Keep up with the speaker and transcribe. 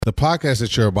The podcast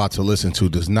that you're about to listen to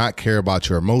does not care about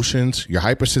your emotions, your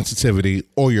hypersensitivity,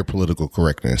 or your political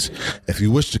correctness. If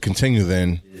you wish to continue,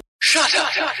 then shut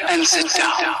up and sit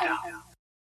down.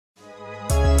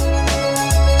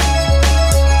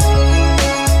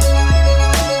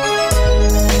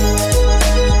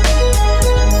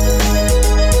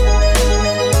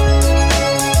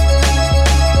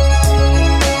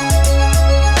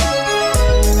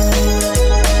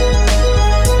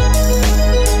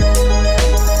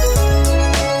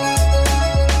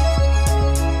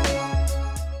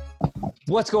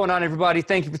 What's going on, everybody?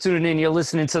 Thank you for tuning in. You're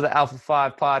listening to the Alpha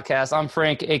 5 podcast. I'm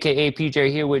Frank, a.k.a. PJ,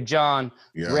 here with John,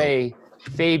 Ray,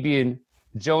 Fabian,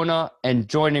 Jonah, and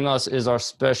joining us is our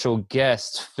special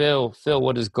guest, Phil. Phil,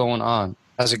 what is going on?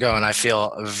 How's it going? I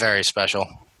feel very special.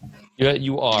 Yeah,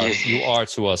 you are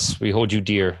to us. We hold you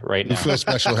dear right now. We feel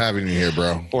special having you here,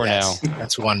 bro. For now.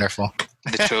 That's wonderful.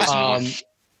 The chosen one.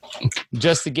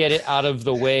 Just to get it out of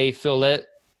the way, Phil, let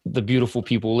the beautiful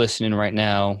people listening right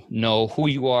now know who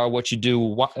you are, what you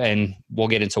do, and we'll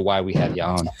get into why we have you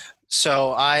on.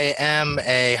 So I am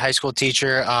a high school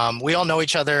teacher. We all know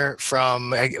each other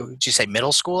from, would you say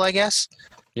middle school, I guess?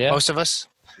 Yeah. Most of us.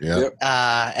 Yeah.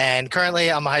 And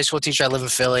currently I'm a high school teacher. I live in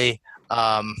Philly,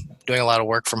 doing a lot of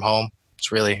work from home.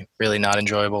 It's really, really not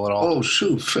enjoyable at all. Oh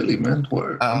shoot, Philly, man!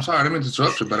 I'm sorry, I didn't mean to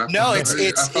interrupt you, but I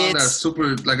found that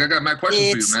super. Like, I got my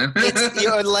question for you,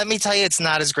 man. Let me tell you, it's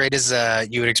not as great as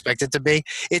you would expect it to be.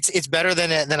 It's better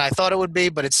than I thought it would be,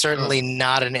 but it's certainly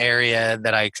not an area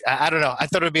that I don't know. I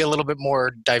thought it would be a little bit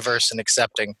more diverse and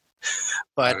accepting,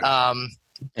 but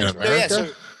In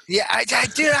America?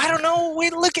 I don't know.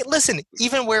 Listen,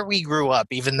 even where we grew up,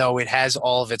 even though it has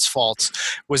all of its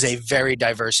faults, was a very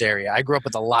diverse area. I grew up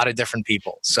with a lot of different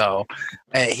people. So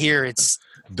here it's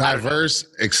diverse,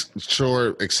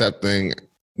 sure, accepting,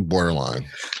 borderline.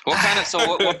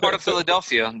 What part of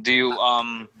Philadelphia do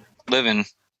you live in?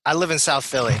 I live in South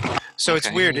Philly. So it's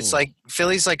weird. It's like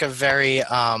Philly's like a very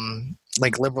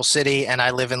like liberal city, and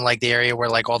I live in like the area where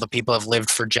like all the people have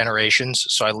lived for generations.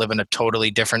 So I live in a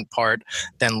totally different part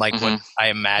than like what I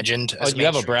imagined. Oh, you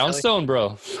have a brownstone,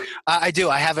 bro? I do.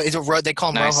 I have it's a row. They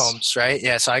call them Nice. row homes, right?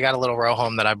 Yeah. So I got a little row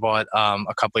home that I bought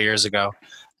a couple of years ago.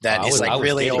 That is like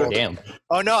really old. Damn.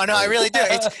 Oh no, I really do.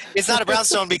 It's not a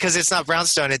brownstone because it's not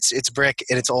brownstone. It's brick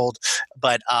and it's old.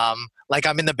 But like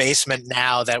I'm in the basement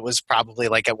now. That was probably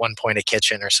like at one point a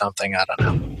kitchen or something. I don't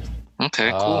know.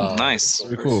 Okay, cool, nice.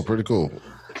 Pretty cool.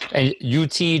 And you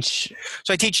teach?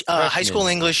 So I teach high school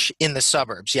English in the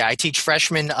suburbs. Yeah, I teach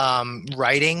freshman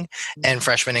writing and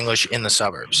freshman English in the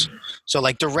suburbs. So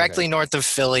like directly north of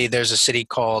Philly, there's a city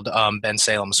called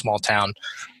Bensalem, a small town,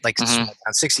 like small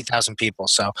town, 60,000 people.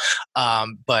 So,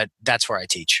 but that's where I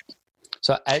teach.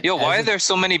 So Why are there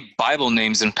so many Bible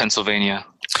names in Pennsylvania?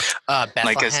 Bethlehem,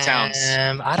 like as towns?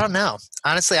 I don't know.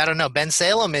 Honestly, I don't know.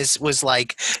 Bensalem was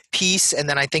like peace, and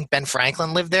then I think Ben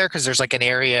Franklin lived there because there's like an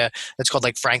area that's called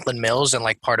like Franklin Mills, and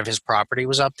like part of his property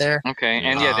was up there. Okay,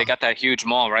 and they got that huge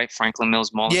mall, right? Franklin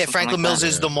Mills Mall. Yeah, Franklin Mills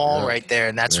is the mall right there,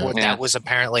 and that's what that was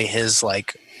apparently his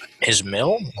like his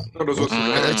mill.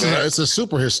 It's a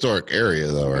super historic area,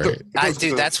 though, right?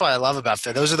 That's what I love about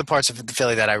Philly. Those are the parts of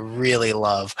Philly that I really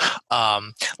love.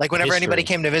 Like whenever anybody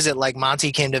came to visit, like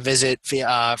Monty came to visit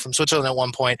from Switzerland at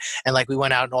one point, and like we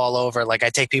went out and all over. Like I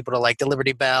take people to like the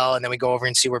Liberty Bell, and then we go over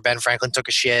and see where Ben Franklin took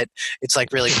a shit. It's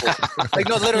like really cool. Like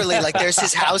no, literally, like there's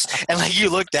his house, and like you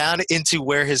look down into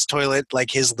where his toilet,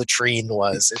 like his latrine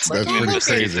was. It's like that's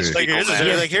pretty crazy.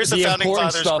 Here's the founding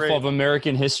important fathers' stuff grave. of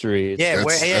American history.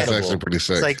 That's actually pretty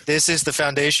sick. It's like this is the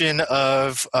foundation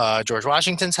of George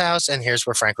Washington's house, and here's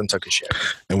where Franklin took his shit.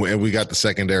 And we got the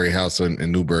secondary house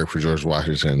in Newburgh for George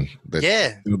Washington.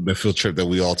 The field trip that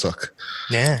we all took.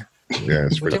 Yeah,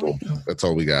 it's pretty cool. That's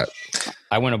all we got.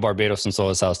 I went to Barbados and saw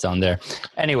his house down there.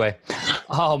 Anyway,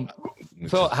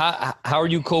 Phil, how are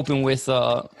you coping with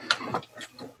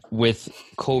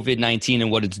COVID-19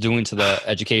 and what it's doing to the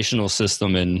educational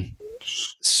system and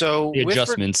so the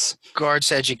adjustments? With regards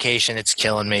to education, it's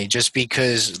killing me just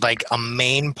because like a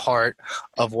main part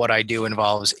of what I do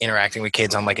involves interacting with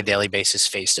kids on like a daily basis,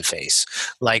 face to face.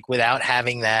 Like without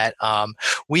having that,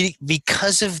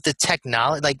 because of the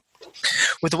technology, like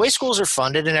with the way schools are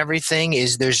funded and everything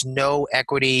is there's no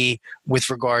equity with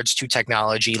regards to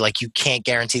technology. Like you can't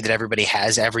guarantee that everybody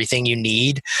has everything you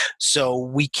need. So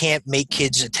we can't make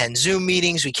kids attend Zoom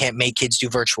meetings. We can't make kids do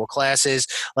virtual classes.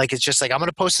 Like, it's just like, I'm going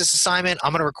to post this assignment.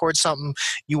 I'm going to record something.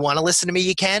 You want to listen to me,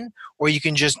 you can, or you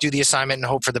can just do the assignment and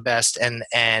hope for the best. And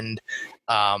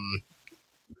I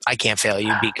can't fail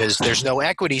you because there's no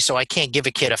equity. So I can't give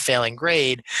a kid a failing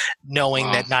grade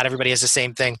knowing that not everybody has the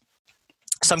same thing.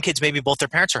 some kids, maybe both their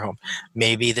parents are home.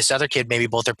 Maybe this other kid, maybe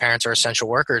both their parents are essential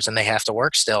workers and they have to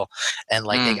work still. And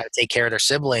like they got to take care of their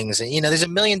siblings. And, there's a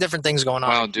million different things going on.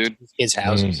 Wow, dude. In kids'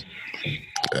 houses.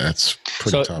 That's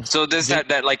pretty tough. So does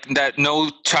that no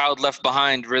child left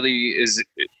behind really is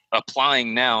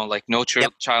applying now? Like no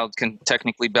child can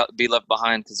technically be left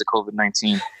behind because of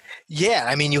COVID-19. Yeah,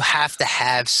 I mean, you have to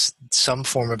have some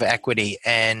form of equity,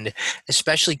 and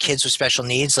especially kids with special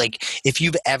needs. Like, if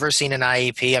you've ever seen an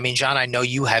IEP, I mean, John, I know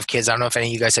you have kids. I don't know if any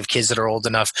of you guys have kids that are old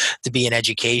enough to be in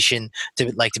education,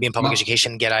 to be in public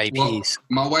education and get IEPs.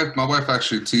 Well, my wife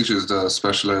actually teaches the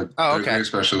special ed. Oh, okay. Very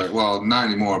special ed. Well, not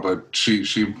anymore, but she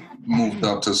moved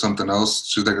up to something else.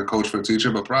 She's like a coach for a teacher,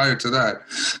 but prior to that,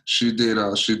 she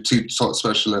taught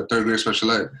special ed, third grade special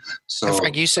ed. So, and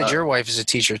Frank, you said your wife is a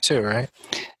teacher too, right?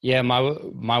 Yeah,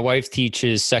 my wife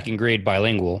teaches second grade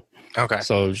bilingual. Okay.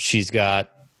 So she's got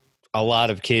a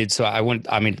lot of kids. So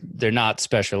they're not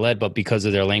special ed, but because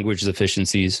of their language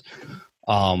deficiencies,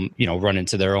 run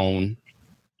into their own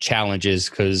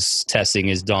challenges because testing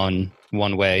is done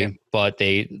one way, but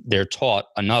they're taught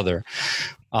another.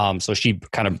 So she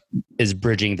kind of is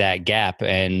bridging that gap,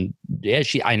 and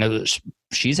I know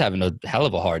she's having a hell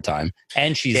of a hard time,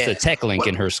 and she's the tech link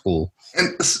in her school.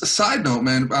 And side note,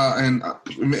 man, and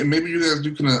maybe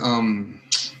you can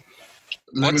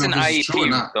what's an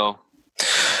IEP though?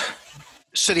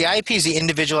 So the IEP is the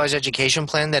individualized education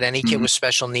plan that any kid with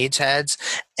special needs has,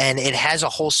 and it has a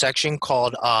whole section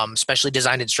called specially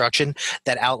designed instruction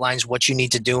that outlines what you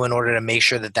need to do in order to make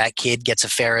sure that kid gets a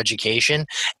fair education.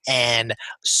 And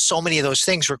so many of those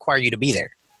things require you to be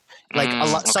there. Like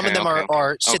some of them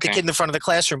are sit the kid in the front of the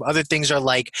classroom. Other things are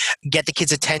like get the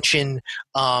kid's attention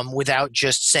without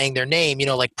just saying their name,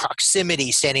 like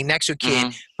proximity, standing next to a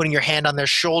kid, putting your hand on their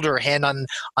shoulder, hand on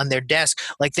their desk,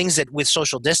 like things that with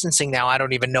social distancing now, I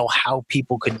don't even know how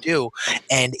people could do.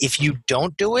 And if you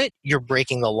don't do it, you're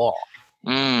breaking the law.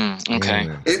 Okay.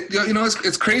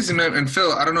 It's crazy, man. And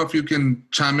Phil, I don't know if you can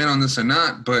chime in on this or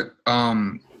not, but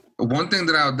one thing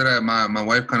that my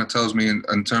wife kind of tells me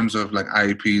in terms of like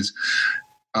IEPs,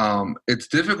 it's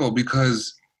difficult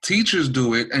because teachers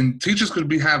do it, and teachers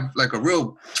could have like a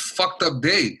real fucked up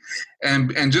day,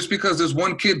 and just because there's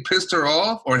one kid pissed her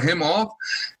off or him off,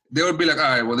 they would be like, all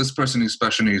right, well, this person needs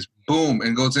special needs, boom,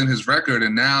 and goes in his record,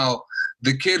 and now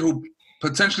the kid who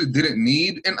potentially didn't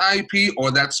need an IEP or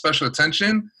that special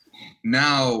attention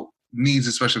now needs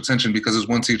a special attention because this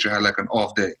one teacher had like an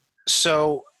off day.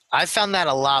 So I found that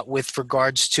a lot with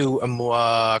regards to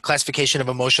classification of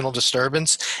emotional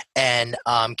disturbance and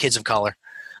kids of color.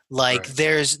 Like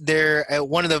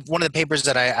one of the papers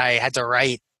that I had to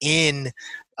write in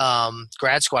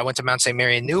grad school, I went to Mount St.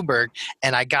 Mary in Newburgh,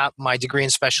 and I got my degree in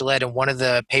special ed. And one of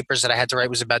the papers that I had to write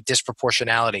was about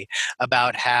disproportionality,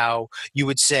 about how you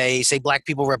would say Black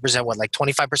people represent like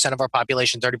 25% of our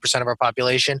population, 30% of our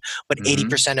population, but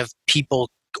 80% of people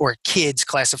or kids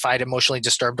classified emotionally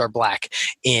disturbed are Black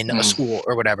in a school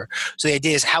or whatever. So the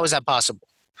idea is, how is that possible?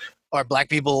 Are Black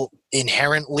people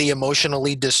inherently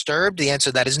emotionally disturbed? The answer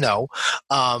to that is no.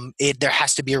 There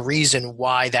has to be a reason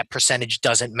why that percentage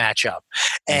doesn't match up.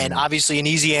 And obviously an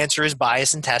easy answer is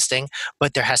bias in testing,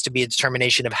 but there has to be a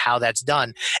determination of how that's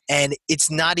done. And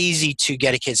it's not easy to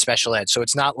get a kid special ed. So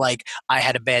it's not like I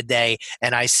had a bad day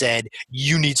and I said,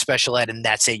 you need special ed and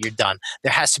that's it, you're done.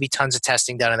 There has to be tons of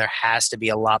testing done and there has to be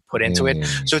a lot put into it.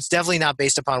 So it's definitely not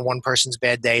based upon one person's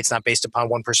bad day. It's not based upon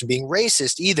one person being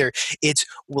racist either. It's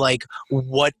like,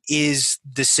 what is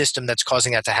the system that's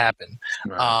causing that to happen?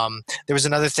 Right. There was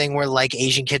another thing where like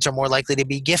Asian kids are more likely to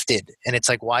be gifted. And it's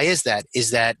like, why is that?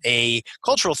 Is that a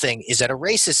cultural thing? Is that a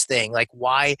racist thing? Like,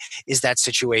 why is that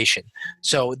situation?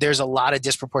 So there's a lot of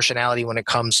disproportionality when it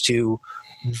comes to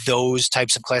those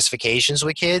types of classifications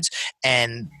with kids.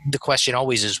 And the question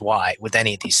always is why with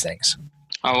any of these things.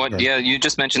 Oh, yeah, you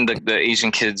just mentioned the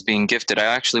Asian kids being gifted. I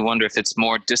actually wonder if it's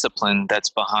more discipline that's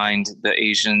behind the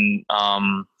Asian,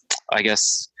 I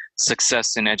guess,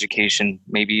 success in education.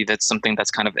 Maybe that's something that's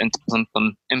kind of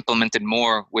implemented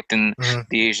more within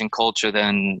the Asian culture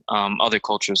than other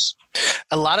cultures.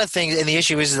 A lot of things, and the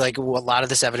issue is like a lot of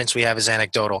this evidence we have is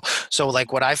anecdotal. So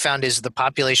like what I found is the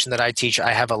population that I teach,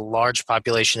 I have a large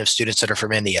population of students that are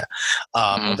from India,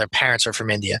 or their parents are from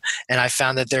India. And I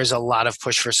found that there's a lot of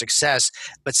push for success,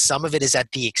 but some of it is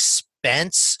at the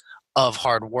expense of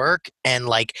hard work, and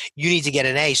like you need to get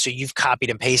an A, so you've copied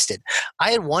and pasted.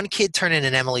 I had one kid turn in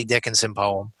an Emily Dickinson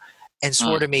poem and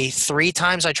swore to me 3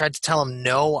 times. I tried to tell him,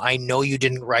 no, I know you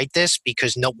didn't write this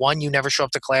because no, 1, you never show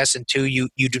up to class, and 2, you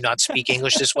do not speak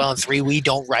English this well, and 3, we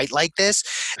don't write like this,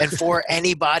 and 4,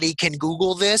 anybody can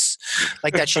Google this.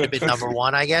 Like that should have been number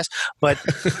 1, I guess. But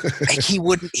he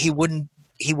wouldn't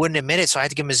he wouldn't admit it, so I had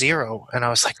to give him a 0. And I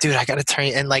was like, dude, I got to turn.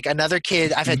 And like another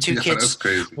kid, I've had 2 kids. That's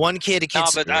crazy. One kid, No,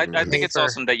 but I think it's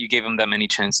awesome that you gave him that many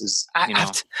chances. You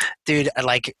know? Dude,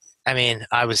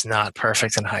 I was not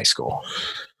perfect in high school.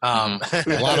 A lot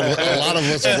of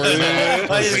us were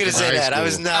not. I was just gonna say that. I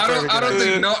was not. I don't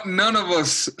think none of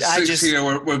us here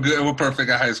were good. We're perfect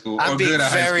at high school. I'm being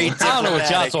very. I don't know what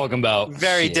y'all talking about.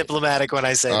 Very diplomatic when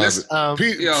I say this.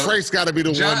 Frank's got to be the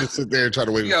one to sit there and try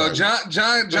to wait. Yo,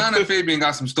 John and Fabian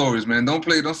got some stories, man. Don't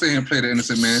sit here and play the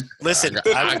innocent man. Listen,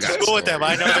 I went to school with them.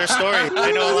 I know their story.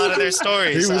 I know a lot of their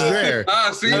stories. He was there.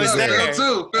 See, I was there.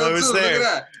 Phil too. Look at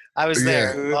that. I was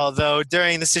there. Although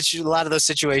during a lot of those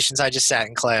situations, I just sat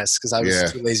in class because I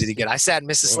was too lazy to get. I sat in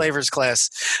Mrs. Slaver's class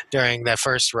during that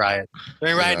first riot.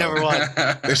 During riot number 1.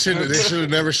 They should have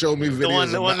never showed me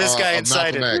videos. The one this guy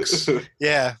incited.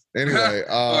 Yeah. Anyway.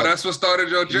 That's what started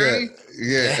your journey?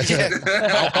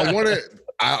 Yeah. I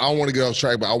want to get off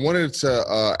track, but I wanted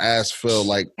to ask Phil,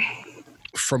 like,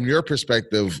 from your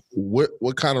perspective,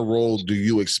 what kind of role do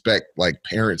you expect like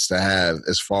parents to have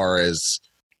as far as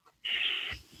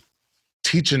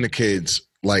teaching the kids,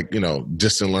 like,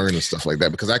 distant learn and stuff like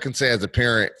that? Because I can say as a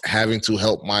parent, having to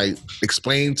help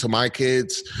explain to my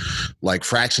kids like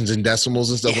fractions and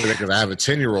decimals and stuff like that, because I have a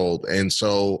 10-year-old. And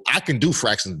so I can do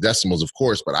fractions and decimals, of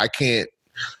course, but I can't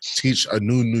teach a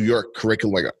new New York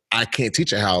curriculum. Like, I can't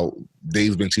teach it how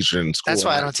they've been teaching it in school. That's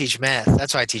why I don't teach math.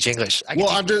 That's why I teach English. I can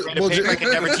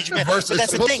never teach math. But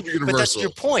that's the thing. But that's your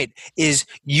point, is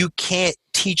you can't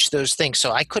teach those things.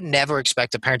 So I could never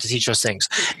expect a parent to teach those things.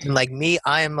 And like me,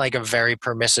 I am like a very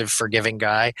permissive, forgiving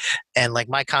guy. And like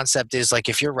my concept is like,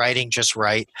 if you're writing, just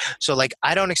write. So like,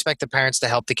 I don't expect the parents to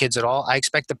help the kids at all. I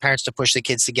expect the parents to push the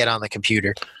kids to get on the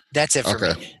computer. That's it for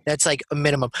me. That's like a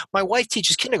minimum. My wife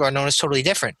teaches kindergarten, and it's totally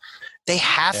different. They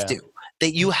have to.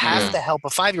 That you have to help a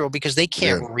 5-year-old because they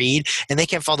can't read and they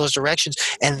can't follow those directions.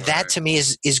 And that to me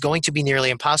is going to be nearly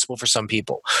impossible for some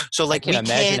people. So like, I can't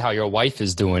imagine how your wife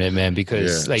is doing it, man,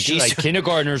 because like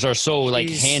kindergartners are so like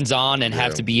hands-on and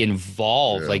have to be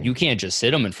involved. Like you can't just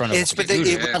sit them in front of a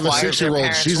computer. I have a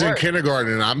 6-year-old. She's in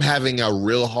kindergarten and I'm having a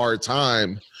real hard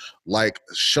time like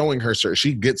showing her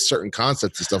she gets certain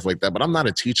concepts and stuff like that, but I'm not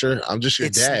a teacher. I'm just your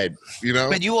dad,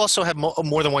 But you also have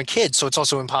more than one kid, so it's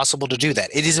also impossible to do that.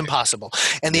 It is impossible.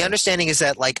 And the understanding is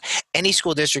that like any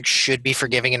school district should be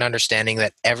forgiving and understanding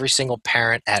that every single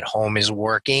parent at home is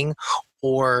working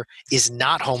or is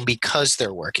not home because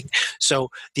they're working.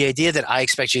 So the idea that I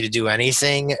expect you to do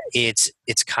anything, it's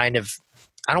kind of,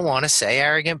 I don't want to say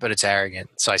arrogant, but it's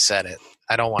arrogant. So I said it.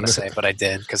 I don't want to say it, but I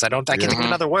did because I can't think of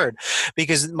another word,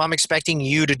 because I'm expecting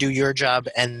you to do your job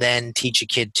and then teach a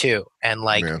kid too. And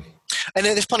like, and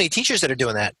then there's plenty of teachers that are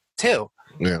doing that too.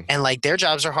 Yeah. And like their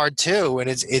jobs are hard too. And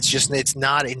it's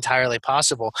not entirely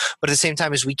possible. But at the same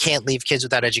time, we can't leave kids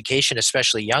without education,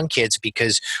 especially young kids,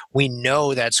 because we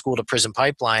know that school to prison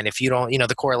pipeline. If you don't,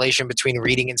 the correlation between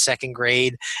reading in 2nd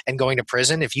grade and going to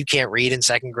prison, if you can't read in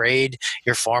 2nd grade,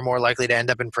 you're far more likely to end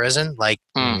up in prison. Like,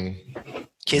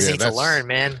 kids need to learn,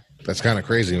 man. That's kind of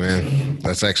crazy, man.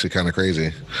 That's actually kind of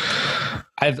crazy.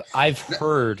 I've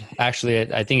heard,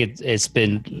 actually, I think it's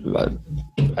been,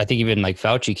 I think even like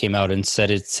Fauci came out and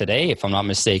said it today, if I'm not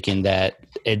mistaken, that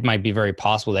it might be very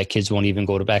possible that kids won't even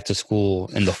go back to school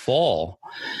in the fall.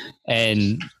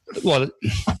 And well,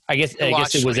 I guess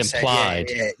it was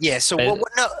implied. Yeah. So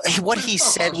what he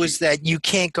said was that you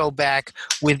can't go back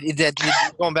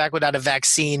going back without a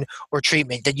vaccine or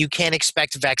treatment, that you can't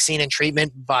expect vaccine and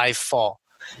treatment by fall.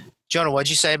 Jonah, what'd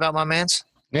you say about my mans?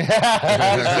 I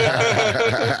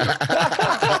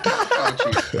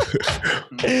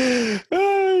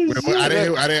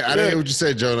didn't hear what you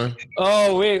said, Jonah.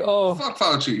 Oh, wait. Oh. Fuck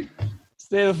Fauci.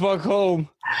 Stay the fuck home.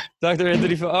 Dr.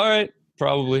 Anthony. All right.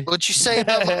 Probably. What'd you say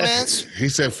about my mans? He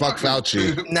said, fuck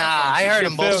Fauci. Nah, I heard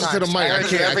him both times. I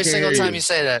heard you every single time you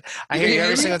say that. I hear you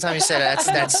every single time you say that.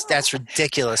 That's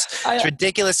ridiculous. It's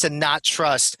ridiculous to not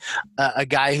trust a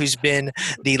guy who's been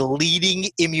the leading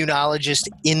immunologist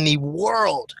in the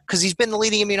world, because he's been the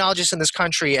leading immunologist in this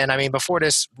country. And I mean, before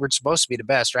this, we're supposed to be the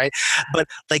best, right? But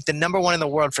like the number one in the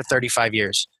world for 35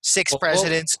 years. 6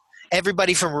 presidents,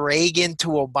 everybody from Reagan to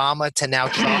Obama to now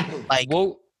Trump. Like,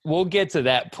 We'll get to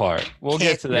that part.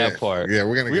 Yeah,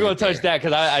 we're gonna touch that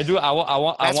because I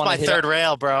want. That's my third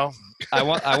rail, bro.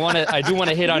 I do want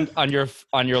to hit on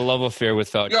your love affair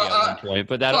with Fauci at one point,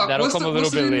 but that'll come a little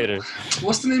bit later.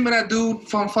 What's the name of that dude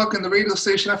from fucking the radio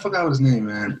station? I forgot his name,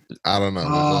 man. I don't know.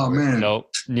 Oh man, nope.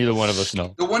 Neither one of us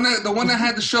know. The one that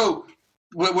had the show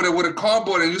with a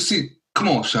cardboard, and you see, come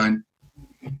on, Shine.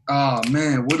 Oh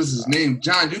man, what is his name?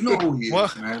 John, you know who he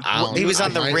is, man. He was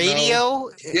on the radio.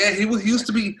 Yeah, he used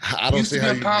to be. I don't see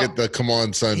how you get the "Come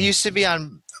On, Son." He used to be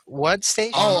on what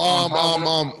station? Are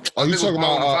you talking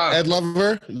about Ed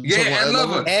Lover? Yeah, Ed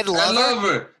Lover. Ed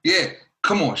Lover. Yeah.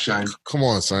 Come on, Shine. Come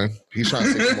on, son. He's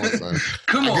trying to say, "Come on, son."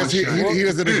 Come on, he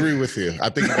doesn't agree with you.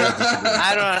 I think he does disagree.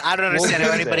 I don't understand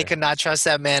how anybody could not trust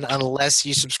that man unless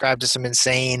you subscribe to some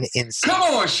insane. Come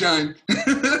on, Shine.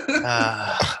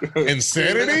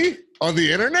 Insanity on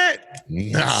the internet?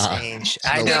 Nah.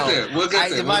 I know. We'll get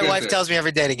there. My wife tells me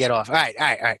every day to get off. All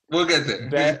right. We'll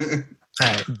get there.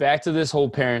 Back to this whole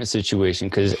parent situation,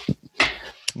 because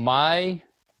my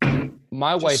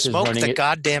wife is running. Smoke the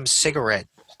goddamn cigarette.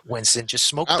 Winston, just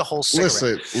smoke the whole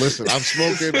cigarette. Listen, I'm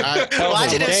smoking.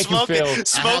 Imagine him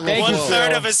smoke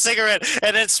 1/3 of a cigarette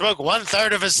and then smoke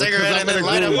 1/3 of a cigarette and then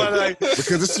light up one.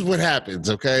 Because this is what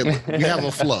happens, okay? We have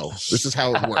a flow. This is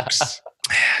how it works.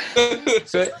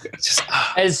 So,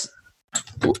 as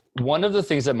one of the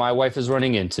things that my wife is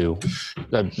running into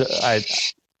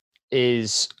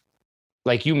is,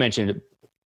 like you mentioned,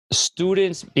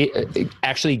 students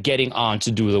actually getting on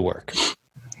to do the work,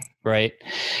 right?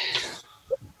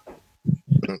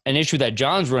 An issue that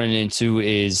John's running into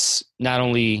is not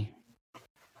only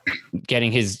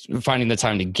finding the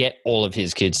time to get all of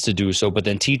his kids to do so, but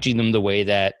then teaching them the way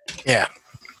that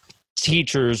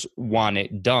teachers want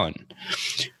it done.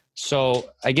 So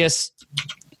I guess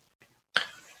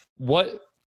what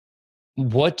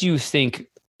do you think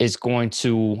is going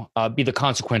to be the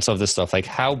consequence of this stuff? Like,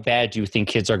 how bad do you think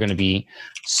kids are going to be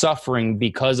suffering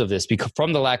because of this,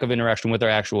 from the lack of interaction with their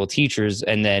actual teachers,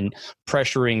 and then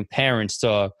pressuring parents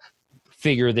to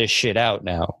figure this shit out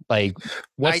now? Like,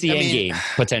 what's the end game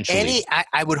potentially?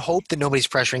 I would hope that nobody's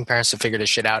pressuring parents to figure this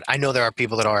shit out. I know there are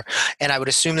people that are, and I would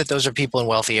assume that those are people in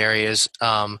wealthy areas,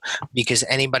 because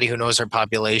anybody who knows their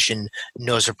population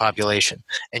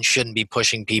and shouldn't be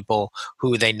pushing people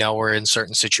who they know are in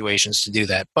certain situations to do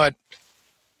that. But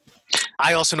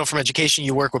I also know from education,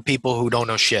 you work with people who don't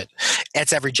know shit.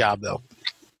 It's every job though.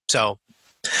 So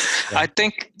I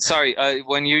think,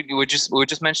 when we were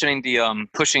just mentioning the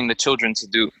pushing the children to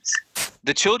do,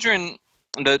 the children,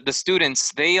 the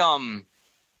students, they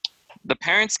the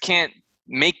parents can't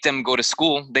make them go to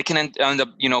school. They can end up,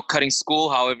 cutting school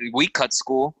however we cut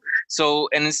school. So,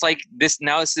 and it's like this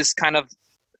now, it's this kind of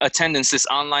attendance, this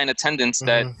online attendance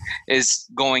that is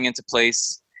going into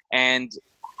place. And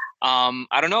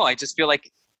I don't know, I just feel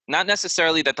like not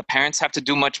necessarily that the parents have to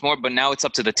do much more, but now it's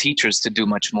up to the teachers to do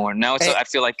much more. Now I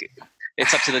feel like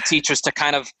it's up to the teachers to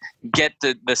kind of get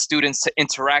the students to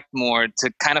interact more,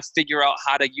 to kind of figure out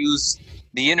how to use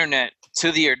the internet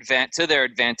to their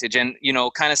advantage, and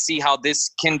kind of see how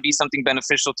this can be something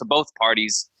beneficial to both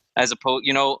parties, as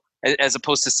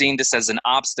opposed to seeing this as an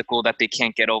obstacle that they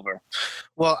can't get over.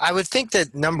 Well, I would think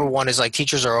that number one is like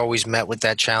teachers are always met with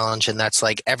that challenge, and that's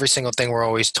like every single thing we're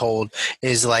always told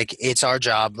is like it's our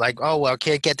job. Like, oh well,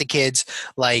 can't get the kids,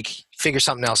 like figure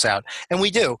something else out, and we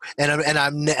do. And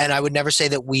I would never say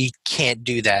that we can't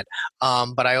do that.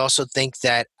 But I also think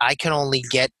that I can only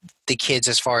get the kids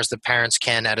as far as the parents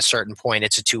can at a certain point.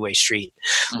 It's a two-way street.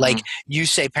 Like you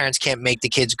say parents can't make the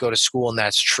kids go to school, and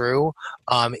that's true.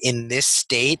 In this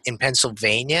state, in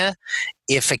Pennsylvania,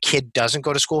 if a kid doesn't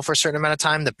go to school for a certain amount of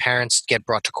time, the parents get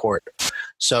brought to court.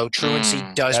 So truancy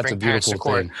does bring parents to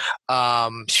court.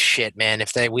 Shit, man.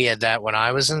 If we had that when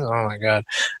I was in, oh my God.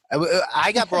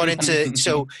 I got brought into,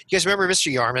 so you guys remember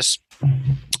Mr. Yarmus? He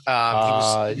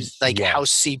was like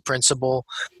House C principal.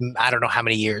 I don't know how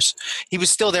many years. He was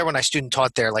still there when I student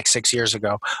taught there like 6 years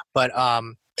ago. But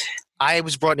I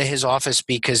was brought into his office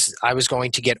because I was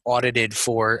going to get audited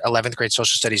for 11th grade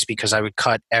social studies, because I would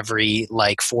cut every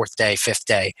like fourth day, fifth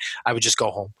day. I would just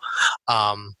go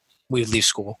home. We would leave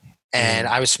school. And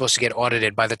I was supposed to get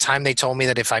audited. By the time they told me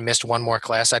that if I missed one more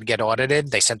class, I'd get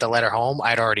audited, they sent the letter home.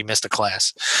 I'd already missed a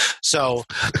class. So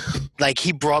like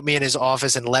he brought me in his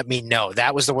office and let me know.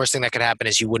 That was the worst thing that could happen,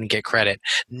 is you wouldn't get credit.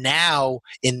 Now,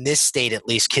 in this state, at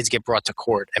least, kids get brought to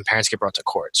court and parents get brought to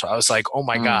court. So I was like, oh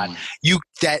my God,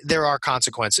 there are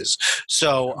consequences.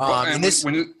 So in this,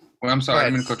 I'm sorry.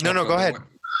 I'm no, go ahead.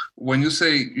 When you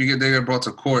say they get brought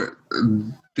to court,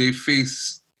 they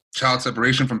face child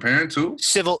separation from parent too?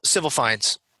 Civil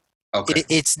fines. Okay.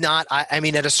 It's not, I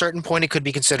mean, at a certain point, it could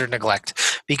be considered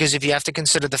neglect, because if you have to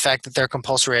consider the fact that there are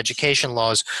compulsory education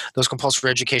laws, those compulsory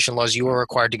education laws, you are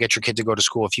required to get your kid to go to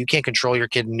school. If you can't control your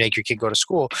kid and make your kid go to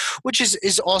school, which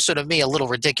is also to me a little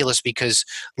ridiculous, because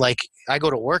like I go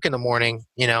to work in the morning,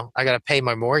 you know, I got to pay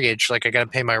my mortgage, like I got to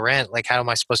pay my rent. Like, how am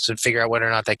I supposed to figure out whether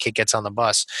or not that kid gets on the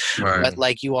bus? Right. But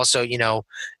like you also, you know,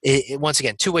 once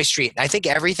again, two-way street. I think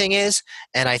everything is,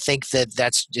 and I think that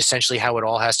that's essentially how it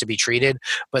all has to be treated.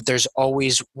 But there's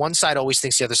always one side always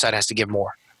thinks the other side has to give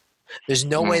more. There's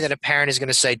no way that a parent is going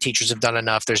to say teachers have done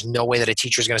enough. There's no way that a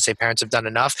teacher is going to say parents have done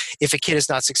enough if a kid is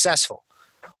not successful.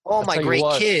 Oh, my great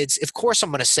kids. Of course,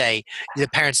 I'm going to say the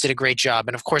parents did a great job.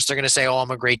 And of course, they're going to say, oh, I'm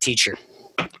a great teacher.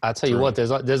 I'll tell you what, there's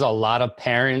a lot of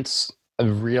parents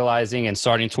realizing and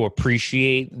starting to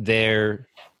appreciate their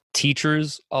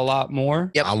teachers a lot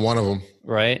more. Yep. I'm one of them.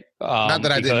 Right. Not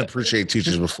that I didn't appreciate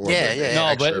teachers before.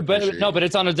 Yeah. But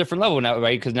it's on a different level now,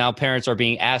 right? Because now parents are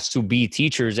being asked to be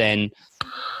teachers and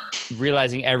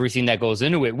realizing everything that goes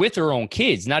into it with their own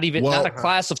kids, not a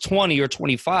class of 20 or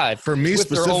 25. For me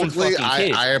specifically,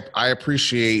 I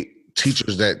appreciate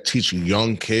teachers that teach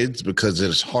young kids, because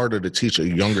it's harder to teach a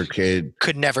younger kid.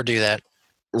 Could never do that.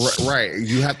 Right.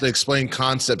 You have to explain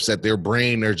concepts that their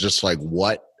brain, they're just like,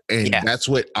 what? And that's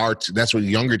what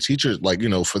younger teachers, like, you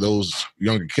know, for those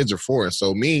younger kids are for. And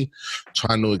so me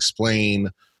trying to explain,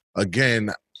 again,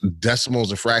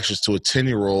 decimals and fractions to a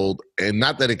 10-year-old, and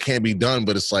not that it can't be done,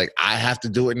 but it's like, I have to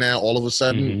do it now all of a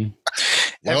sudden. Mm-hmm.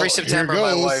 Every September,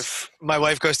 my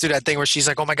wife goes through that thing where she's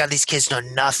like, oh my God, these kids know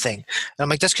nothing. And I'm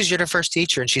like, that's because you're their first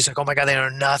teacher. And she's like, oh my God, they know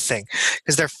nothing,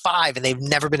 because they're 5 and they've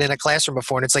never been in a classroom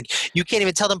before. And it's like, you can't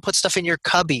even tell them put stuff in your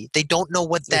cubby. They don't know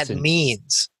what that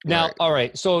means. Now, all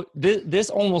right. So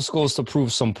this almost goes to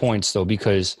prove some points though,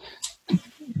 because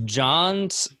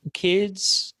John's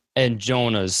kids and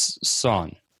Jonah's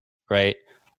son, right,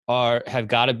 have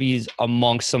got to be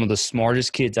amongst some of the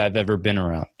smartest kids I've ever been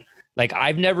around. Like,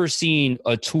 I've never seen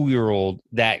a 2-year-old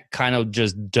that kind of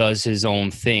just does his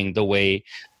own thing the way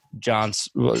John's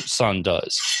son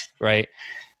does, right?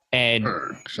 And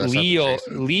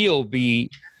Leo be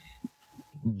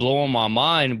blowing my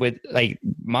mind with, like,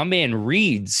 my man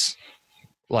reads,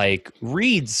 and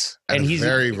he's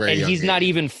he's not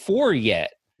even 4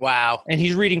 yet. Wow. And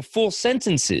he's reading full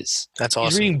sentences. That's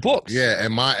awesome. He's reading books. Yeah,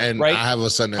 right? I have a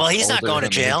son that's well, he's not going to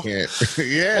jail.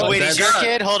 Yeah. Wait, he's your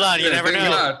kid? Hold on. You never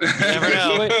know. You never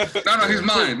know. No, he's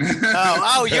mine.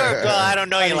 I don't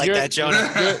know you like that, Jonah.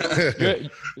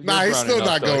 Nah, he's still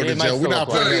not going to jail. We're not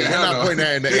putting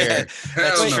that in the air.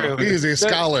 That's true. He's a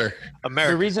scholar.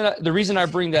 The reason I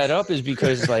bring that up is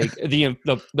because, like,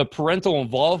 the parental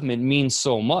involvement means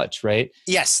so much, right?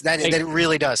 Yes, that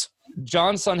really does.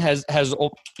 John's son has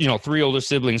 3 older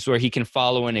siblings where he can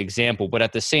follow an example, but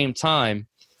at the same time,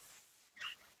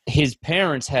 his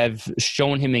parents have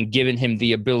shown him and given him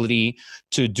the ability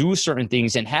to do certain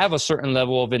things and have a certain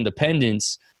level of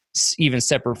independence, even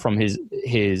separate from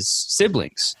his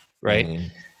siblings, right? Mm-hmm.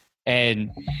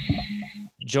 And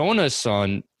Jonah's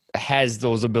son has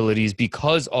those abilities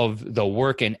because of the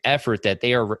work and effort that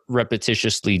they are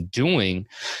repetitiously doing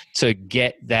to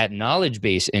get that knowledge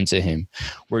base into him,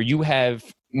 where you have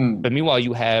but meanwhile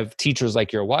you have teachers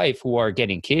like your wife who are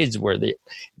getting kids where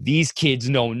these kids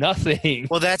know nothing.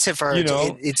 Well, that's it for her.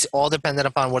 It's all dependent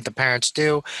upon what the parents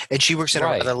do, and she works in a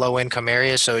rather low income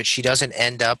area, so she doesn't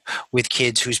end up with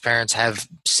kids whose parents have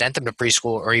sent them to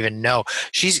preschool or even know.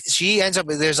 She ends up,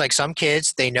 there's like some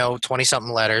kids, they know 20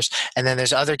 something letters, and then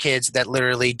there's other kids that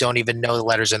literally don't even know the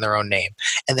letters in their own name,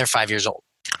 and they're 5 years old.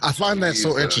 I find that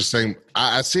so interesting.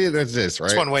 I see it as this, right?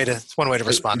 It's one way to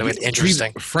respond to it.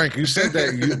 Interesting. Frank, you said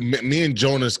that me and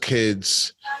Jonah's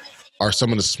kids are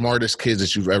some of the smartest kids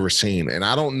that you've ever seen. And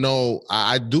I don't know.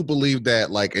 I do believe that,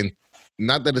 like,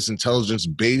 not that it's intelligence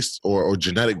based or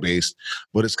genetic based,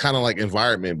 but it's kind of like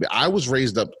environment. I was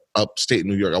raised upstate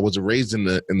New York. I wasn't raised in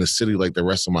the city like the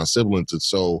rest of my siblings. And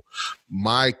so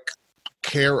my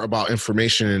care about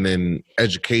information and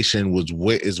education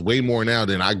is way more now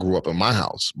than I grew up in my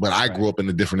house. But I grew up in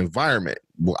a different environment.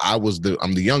 Well, I'm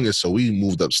the youngest, so we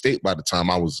moved upstate by the time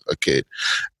I was a kid.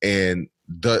 And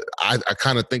I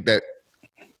kind of think that,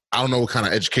 I don't know what kind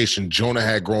of education Jonah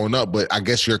had growing up, but I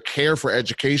guess your care for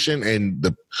education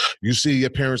and you see your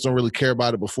parents don't really care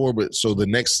about it before, but so the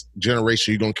next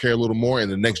generation, you're going to care a little more,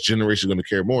 and the next generation is going to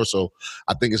care more. So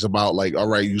I think it's about, like, all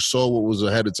right, you saw what was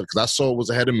ahead of time, because I saw what was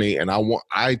ahead of me, and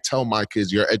I tell my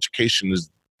kids, your education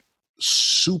is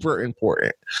super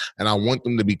important, and I want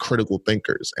them to be critical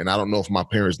thinkers. And I don't know if my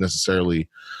parents necessarily,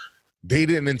 they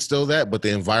didn't instill that, but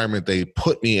the environment they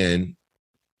put me in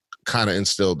kind of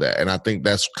instilled that. And I think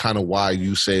that's kind of why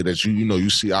you say that you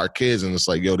see our kids and it's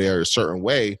like, yo, they're a certain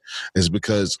way, is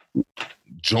because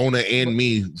Jonah and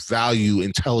me value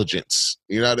intelligence.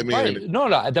 You know what I mean? Right.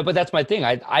 No, but that's my thing.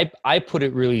 I put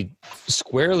it really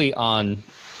squarely on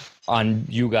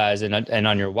you guys and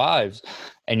on your wives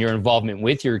and your involvement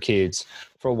with your kids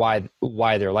for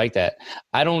why they're like that.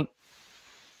 I don't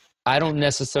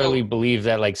necessarily believe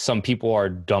that like some people are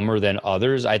dumber than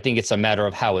others. I think it's a matter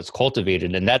of how it's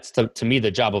cultivated, and that's to me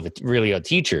the job of really a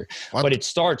teacher. But it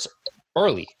starts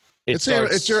early.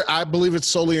 I believe it's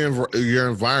solely your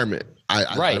environment.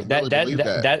 Right.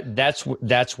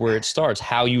 That's where it starts.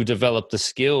 How you develop the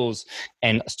skills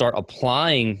and start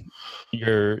applying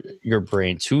your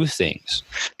brain to things.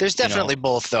 There's definitely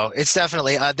both, though. It's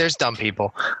definitely there's dumb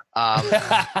people.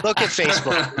 Look at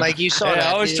Facebook. Like you saw that.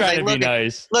 I was trying to be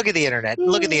nice. Look at the internet.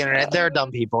 Look at the internet. There are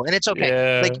dumb people, and it's okay.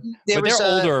 Yeah. Like they're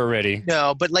older already.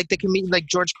 No, but like the comedian, like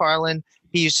George Carlin.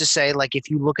 He used to say, like, if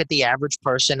you look at the average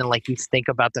person and, like, you think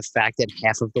about the fact that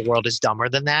half of the world is dumber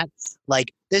than that,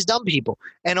 like, there's dumb people.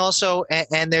 And also,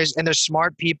 and there's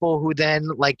smart people who then,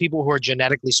 like, people who are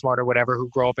genetically smart or whatever, who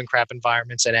grow up in crap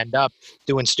environments and end up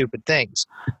doing stupid things.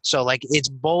 So, like, it's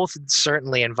both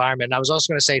certainly environment. And I was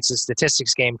also going to say it's a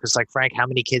statistics game because, like, Frank, how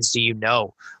many kids do you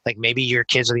know? Like, maybe your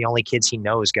kids are the only kids he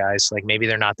knows, guys. Like, maybe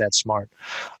they're not that smart.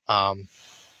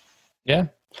 Yeah.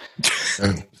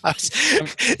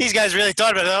 These guys really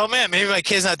thought about it. Oh man, maybe my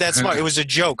kid's not that smart. It was a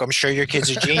joke. I'm sure your kid's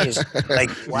a genius. Like,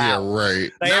 wow. Yeah,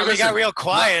 right. Like, everybody got real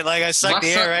quiet. Like I sucked the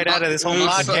air right out of this whole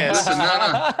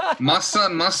podcast. My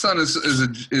son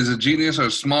is a genius or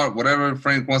smart, whatever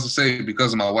Frank wants to say,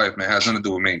 because of my wife. Man, it has nothing to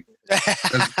do with me.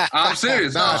 I'm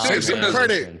serious. Take some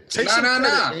credit.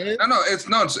 No. It's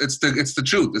the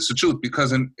truth. It's the truth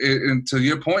because to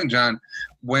your point, John,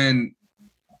 when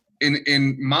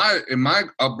in my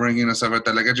upbringing and stuff like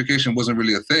that, like education wasn't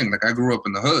really a thing. Like I grew up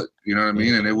in the hood, you know what I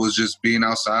mean? And it was just being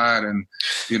outside and,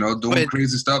 doing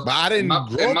crazy stuff. But I didn't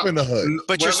grow up in the hood.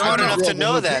 But you're smart enough to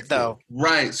know that though.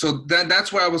 Right. So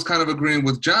that's where I was kind of agreeing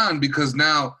with John, because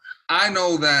now I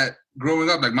know that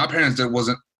growing up, like my parents, that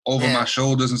wasn't over my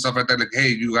shoulders and stuff like that. Like, hey,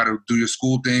 you got to do your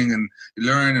school thing and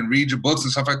learn and read your books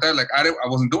and stuff like that. Like I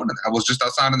wasn't doing it. I was just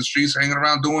outside in the streets, hanging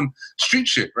around doing street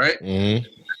shit. Right. Mm-hmm.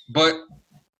 But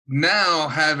now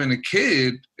having a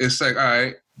kid, it's like, all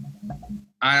right,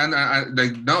 I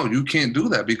like, no, you can't do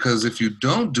that, because if you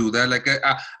don't do that, like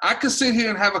I could sit here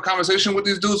and have a conversation with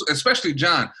these dudes, especially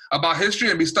John, about history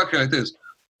and be stuck here like this.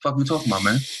 Fuck we talking about,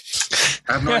 man?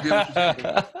 I have no idea what you're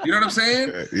saying. You know what I'm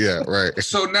saying? Yeah, right.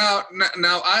 So now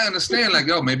I understand, like,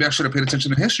 yo, maybe I should have paid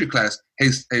attention in history class.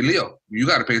 Hey Leo, you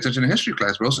got to pay attention in history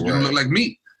class, bro, so you don't look like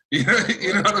me. You know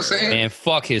what I'm saying? Man,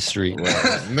 fuck history.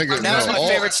 Nigga, that was my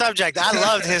favorite subject. I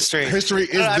loved history. History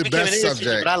is the best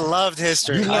subject. But I loved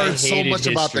history. You learned so much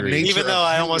about the nature even though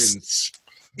I almost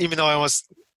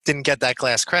didn't get that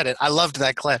class credit. I loved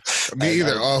that class. Me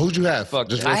either. Who'd you have?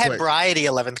 I had Variety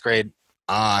 11th grade.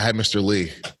 I had Mr.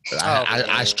 Lee.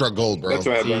 I struck gold, bro. That's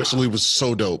right, bro. Mr. Lee was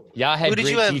so dope. Yeah, I had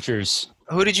great teachers.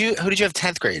 Who did you have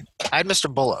 10th grade? I had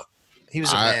Mr. Bulla. He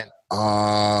was a man.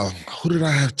 Who did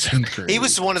I have 10th grade? He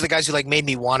was one of the guys who like made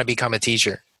me want to become a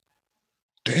teacher.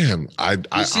 Damn, I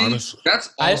honestly,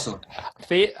 that's awesome.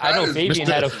 I know Fabian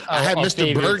had I had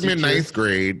Mr. Bergman teacher. 9th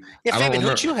grade. Yeah, Fabian,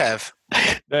 who'd you have?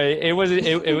 It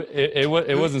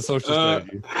wasn't social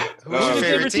studies. Who was your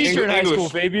favorite teacher in high school,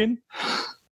 Fabian?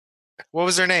 What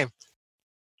was their name?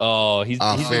 Oh, he's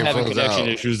been having connection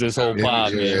issues this whole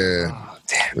pod, man. Yeah.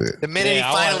 Damn. The minute he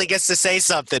finally gets to say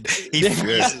something, he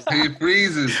freezes. He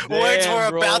freezes. Words were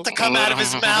about to come out of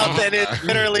his mouth, and it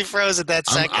literally froze at that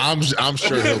second. I'm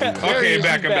sure he'll be back.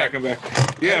 Okay, I'm back.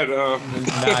 Yeah.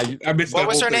 I missed what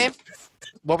was her name?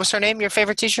 What was her name? Your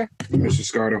favorite teacher? Mrs.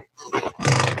 Scardo.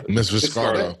 Miss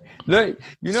Viscardo. Look,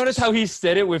 you notice how he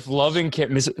said it with love and care.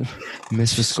 Miss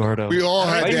Viscardo. We all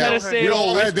had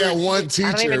that one teacher,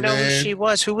 man. I don't even know who she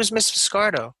was. Who was Miss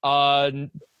Viscardo?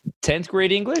 10th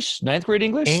grade English? 9th grade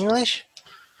English? English?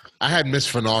 I had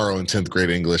Miss Finaro in 10th grade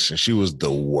English, and she was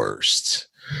the worst.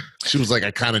 She was like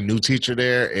a kind of new teacher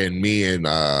there, and me and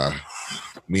AU,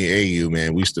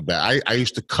 man, we used to I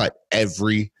used to cut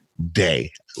every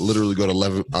day. Literally go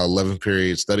to 11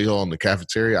 period study hall in the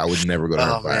cafeteria. I would never go to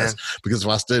her class, because if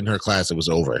I stood in her class, it was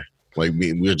over. Like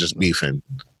we were just beefing.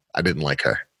 I didn't like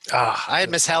her. Oh, I had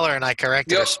Miss Heller, and I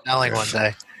corrected her spelling one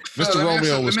day. Mr. Romeo was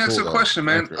cool. Let me ask you a question,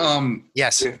 man.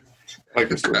 Yes.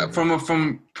 From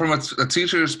a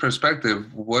teacher's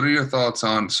perspective, what are your thoughts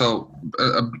on? So,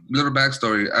 a little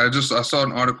backstory. I saw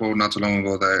an article not too long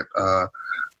ago that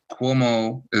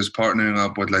Cuomo is partnering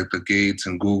up with like the Gates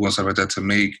and Google and stuff like that to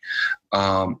make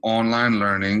online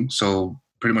learning. So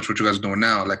pretty much what you guys are doing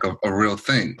now, like a real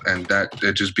thing, and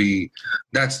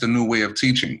that's the new way of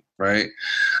teaching, right?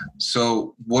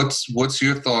 So what's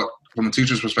your thought from a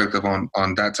teacher's perspective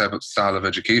on that type of style of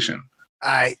education?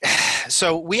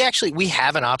 So we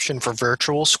have an option for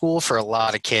virtual school for a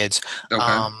lot of kids.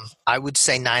 Okay. I would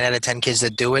say 9 out of 10 kids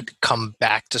that do it come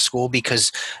back to school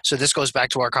so this goes back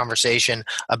to our conversation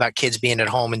about kids being at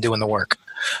home and doing the work.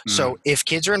 So if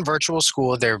kids are in virtual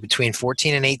school, they're between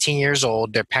 14 and 18 years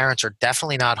old. Their parents are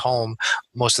definitely not home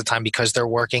most of the time because they're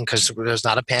working, because there's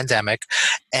not a pandemic.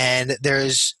 And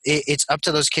it's up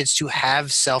to those kids to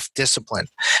have self-discipline.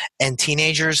 And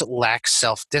teenagers lack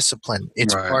self-discipline.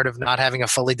 It's part of not having a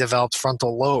fully developed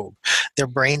frontal lobe. Their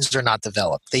brains are not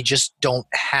developed. They just don't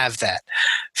have that.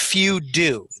 Few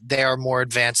do. They are more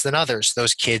advanced than others.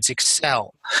 Those kids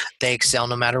excel. They excel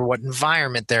no matter what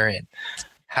environment they're in.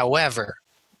 However,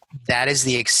 that is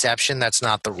the exception. That's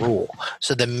not the rule.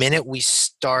 So the minute we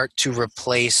start to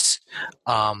replace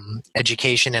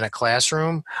education in a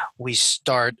classroom, we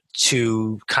start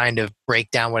to kind of break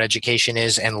down what education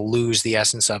is and lose the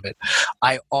essence of it.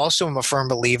 I also am a firm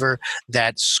believer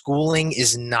that schooling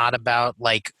is not about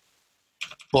like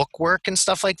book work and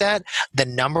stuff like that. The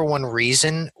number one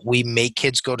reason we make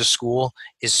kids go to school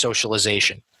is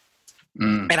socialization.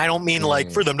 And I don't mean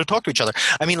like for them to talk to each other.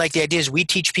 I mean, like, the idea is we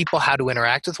teach people how to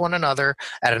interact with one another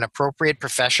at an appropriate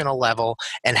professional level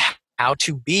and how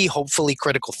to be hopefully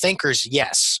critical thinkers.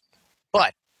 Yes.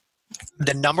 But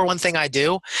the number one thing I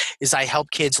do is I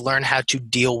help kids learn how to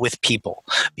deal with people,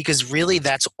 because really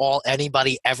that's all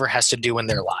anybody ever has to do in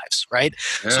their lives. Right.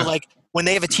 Yeah. So like when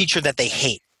they have a teacher that they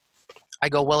hate, I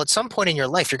go, well, at some point in your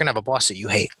life, you're going to have a boss that you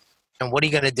hate. And what are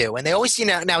you going to do? And they always see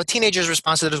now a teenager's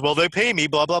response to that is, well, they pay me,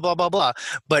 blah, blah, blah, blah, blah.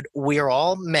 But we are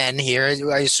all men here.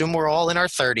 I assume we're all in our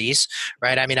 30s,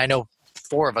 right? I mean, I know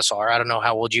 4 of us are. I don't know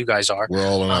how old you guys are. We're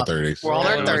all in our 30s. We're all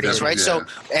in our 30s, right? Yeah. So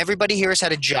everybody here has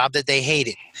had a job that they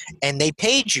hated. And they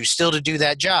paid you still to do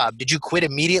that job. Did you quit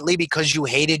immediately because you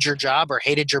hated your job or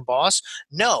hated your boss?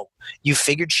 No. You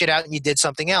figured shit out and you did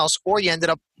something else, or you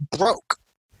ended up broke.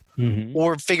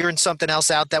 Or figuring something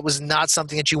else out that was not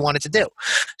something that you wanted to do.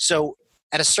 So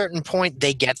at a certain point,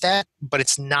 they get that, but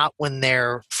it's not when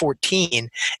they're 14.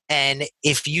 And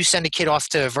if you send a kid off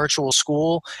to a virtual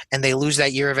school and they lose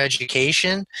that year of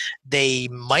education, they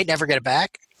might never get it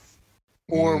back.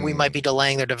 Or we might be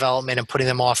delaying their development and putting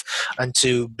them off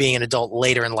into being an adult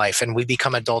later in life. And we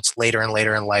become adults later and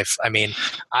later in life. I mean,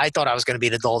 I thought I was going to be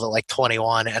an adult at like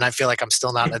 21, and I feel like I'm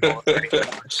still not an adult anymore.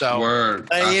 So,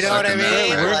 you know what I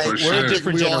mean? We're a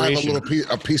different generation. We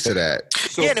all have a piece of that.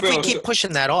 So and Phil, if we keep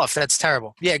pushing that off, that's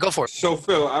terrible. Yeah, go for it. So,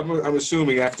 Phil, I'm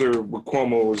assuming after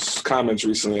Cuomo's comments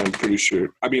recently, I'm pretty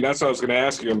sure. I mean, that's what I was going to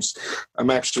ask you. I'm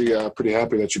actually pretty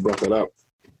happy that you brought that up.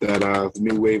 That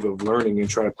new wave of learning and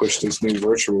trying to push this new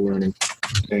virtual learning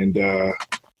and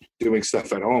doing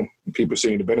stuff at home. And people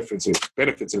seeing the benefits of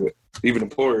it, even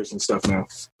employers and stuff now.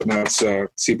 But now it's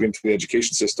seeping into the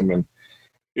education system. And,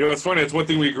 you know, it's funny. It's one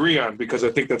thing we agree on, because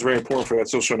I think that's very important for that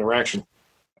social interaction.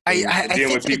 I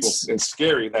dealing with people. It's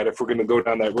scary that if we're going to go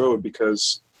down that road,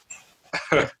 because...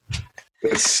 we're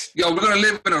gonna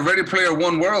live in a Ready Player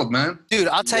One world, man. Dude,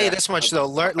 I'll tell you this much though.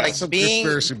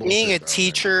 Being a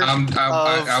teacher.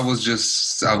 I was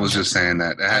just saying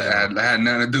that. It had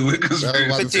nothing to do with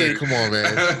it. Dude, come on,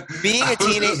 man. Being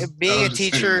a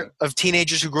teacher of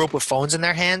teenagers who grew up with phones in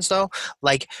their hands, though,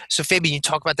 like, so Fabian, you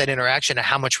talk about that interaction and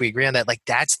how much we agree on that. Like,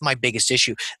 that's my biggest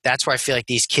issue. That's where I feel like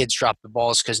these kids drop the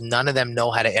balls, because none of them know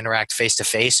how to interact face to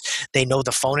face. They know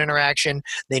the phone interaction.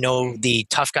 They know the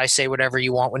tough guy say whatever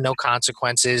you want with no consequences.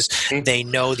 They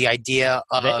know the idea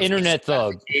of the internet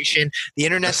thug. The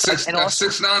internet thug. And also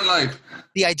 6ix9ine life.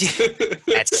 The idea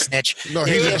that's snitch. No,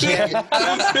 they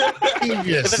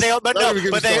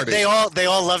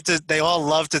all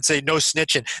love to say no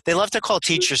snitching. They love to call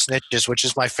teachers snitches, which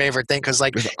is my favorite thing, because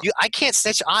like I can't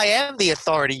snitch. I am the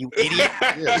authority, you idiot.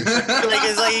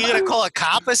 It's like you're gonna call a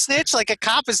cop a snitch? Like, a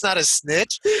cop is not a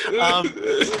snitch.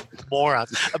 Moron.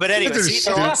 But anyway,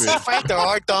 there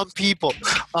are dumb people.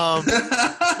 No,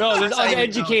 there's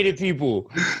uneducated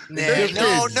people.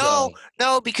 No,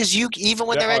 because even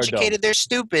when they're educated, they're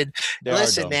stupid.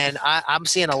 Listen, man, I'm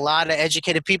seeing a lot of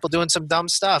educated people doing some dumb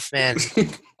stuff, man.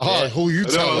 Who you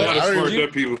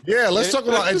telling? People. Yeah, let's talk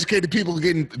about educated people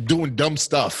doing dumb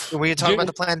stuff. Were you talking about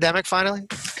the pandemic finally?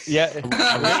 Yeah,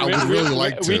 I would really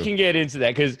like to. We can get into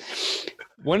that, because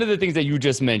one of the things that you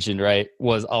just mentioned, right,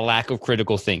 was a lack of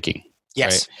critical thinking.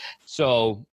 Yes. Right?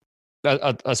 So,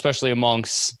 especially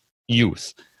amongst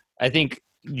youth, I think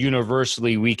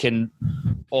universally we can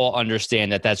all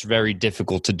understand that that's very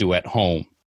difficult to do at home,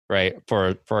 right,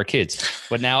 for our kids.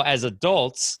 But now as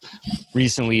adults,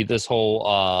 recently this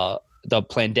whole the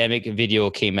pandemic video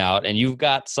came out, and you've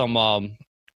got some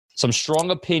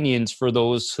strong opinions for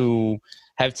those who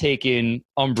have taken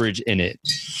umbrage in it.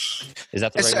 Is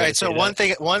that the right way to say so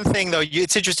that? one thing though,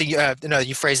 it's interesting. No,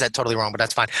 you phrased that totally wrong, but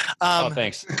that's fine.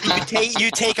 Thanks. You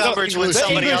take umbrage when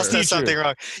somebody else does something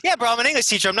wrong. Yeah, bro, I'm an English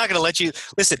teacher. I'm not going to let you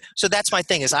listen. So that's my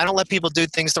thing, is I don't let people do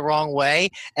things the wrong way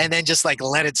and then just like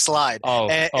let it slide.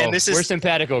 And this is, we're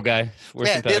simpatico, guy. We're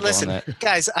simpatico listen, on that.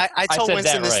 guys. I told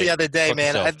Winston this the other day, Fuck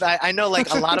man. yourself. I know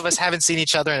like a lot of us haven't seen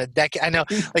each other in a decade. I know,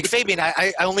 like Fabian,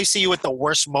 I only see you at the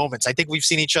worst moments. I think we've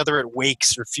seen each other at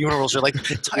wakes or funerals or like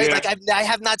like I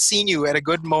have not seen you at a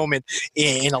good moment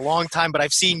in a long time, but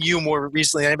I've seen you more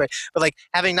recently than anybody. But like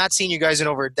having not seen you guys in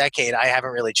over a decade, I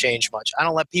haven't really changed much. I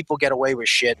don't let people get away with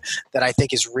shit that I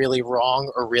think is really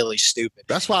wrong or really stupid.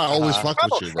 That's why I always fuck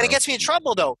with you, bro. And it gets me in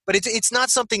trouble though. But it's not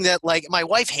something that like my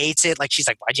wife hates it. Like she's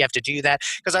like, why'd you have to do that?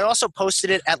 Because I also posted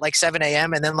it at like 7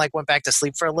 a.m. and then like went back to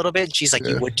sleep for a little bit. And she's like,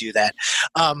 you would do that.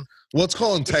 Well, it's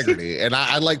called integrity, and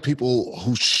I like people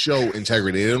who show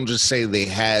integrity. They don't just say they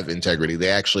have integrity; they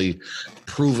actually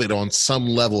prove it on some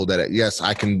level that yes,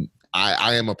 I can.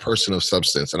 I am a person of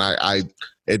substance, and I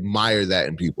admire that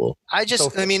in people. I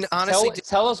mean, honestly,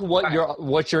 tell us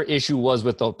what your issue was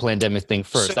with the pandemic thing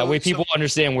first. That way, people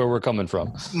understand where we're coming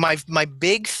from. My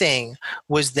big thing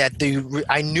was that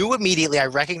I knew immediately. I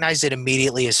recognized it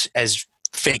immediately as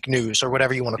fake news or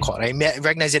whatever you want to call it. I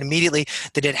recognized it immediately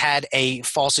that it had a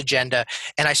false agenda.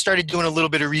 And I started doing a little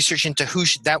bit of research into who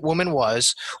that woman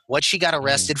was, what she got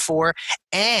arrested for,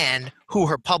 and who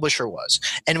her publisher was.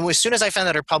 And as soon as I found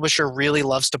that her publisher really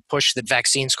loves to push that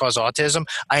vaccines cause autism,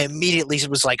 I immediately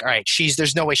was like, all right,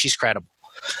 there's no way she's credible.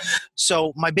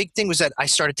 So my big thing was that I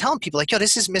started telling people like, yo,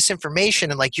 this is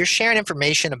misinformation. And like, you're sharing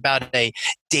information about a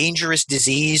dangerous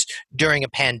disease during a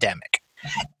pandemic.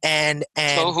 And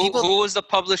so who was the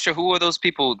publisher? Who were those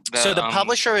people? So the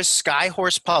publisher is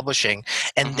Skyhorse Publishing,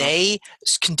 and they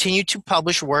continue to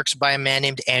publish works by a man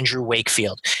named Andrew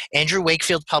Wakefield. Andrew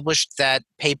Wakefield published that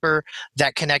paper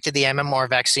that connected the MMR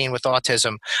vaccine with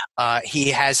autism. He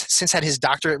has since had his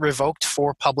doctorate revoked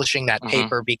for publishing that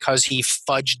paper because he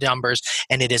fudged numbers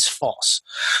and it is false.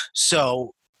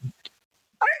 So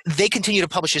they continue to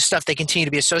publish his stuff. They continue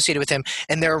to be associated with him.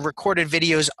 And there are recorded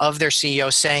videos of their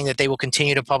CEO saying that they will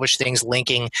continue to publish things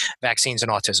linking vaccines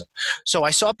and autism. So I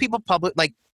saw people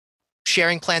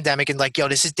sharing Plandemic and like, yo,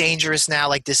 this is dangerous now.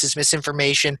 Like, this is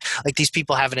misinformation. Like, these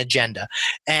people have an agenda.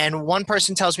 And one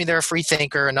person tells me they're a free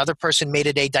thinker. Another person made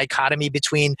it a dichotomy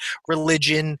between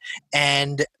religion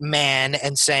and man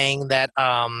and saying that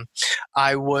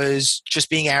I was just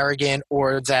being arrogant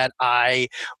or that I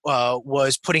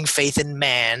was putting faith in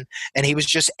man. And he was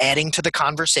just adding to the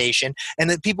conversation. And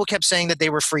then people kept saying that they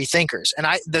were free thinkers. And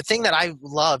the thing that I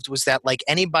loved was that like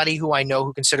anybody who I know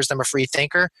who considers them a free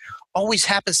thinker always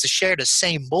happens to share the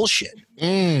same bullshit.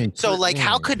 So like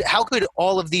how could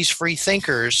all of these free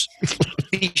thinkers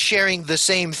be sharing the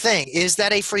same thing? Is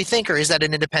that a free thinker? Is that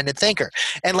an independent thinker?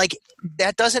 And like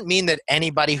that doesn't mean that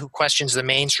anybody who questions the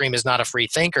mainstream is not a free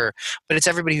thinker, but it's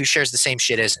everybody who shares the same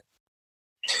shit isn't.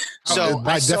 So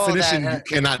by definition, you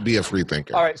cannot be a free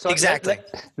thinker. All right, so exactly.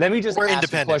 Let me just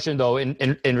ask a question though,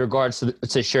 in regards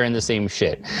to sharing the same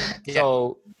shit. Yeah.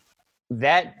 So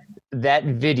that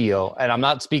video, and I'm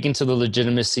not speaking to the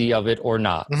legitimacy of it or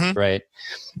not, right?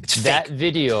 That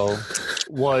video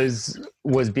was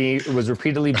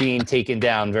repeatedly being taken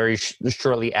down very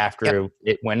shortly after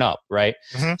it went up, right?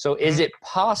 So is it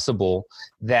possible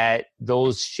that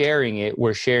those sharing it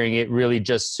were sharing it really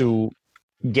just to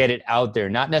get it out there,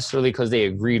 not necessarily because they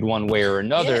agreed one way or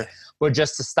another, but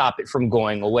just to stop it from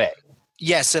going away?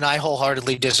 Yes, and I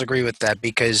wholeheartedly disagree with that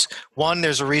because, one,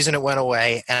 there's a reason it went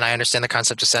away, and I understand the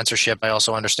concept of censorship. I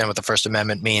also understand what the First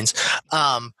Amendment means.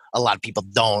 A lot of people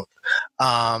don't.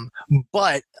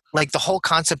 But, like, the whole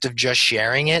concept of just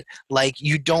sharing it, like,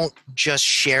 you don't just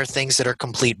share things that are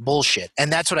complete bullshit.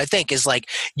 And that's what I think is, like,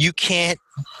 you can't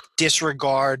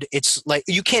disregard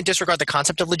the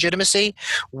concept of legitimacy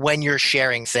when you're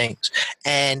sharing things.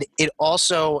 And it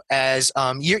also, as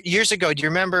years ago, do you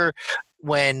remember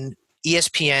when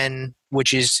ESPN,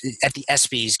 which is at the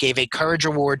ESPYs, gave a Courage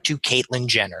Award to Caitlyn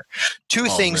Jenner? Two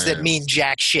things that mean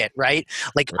jack shit, right?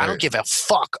 Like, I don't give a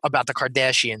fuck about the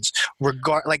Kardashians,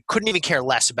 couldn't even care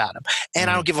less about them.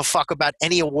 And I don't give a fuck about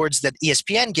any awards that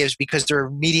ESPN gives because they're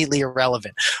immediately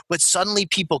irrelevant. But suddenly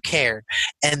people cared.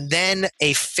 And then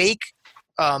a fake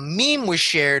meme was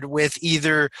shared with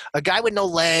either a guy with no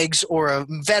legs or a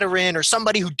veteran or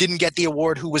somebody who didn't get the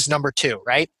award who was number 2,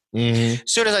 right? Mm-hmm.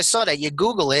 As soon as I saw that, you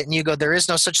Google it and you go, there is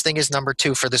no such thing as number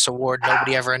 2 for this award.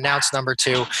 Nobody ever announced number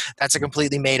 2. That's a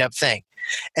completely made up thing.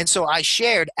 And so I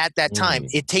shared at that time,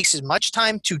 it takes as much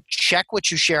time to check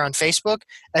what you share on Facebook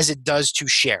as it does to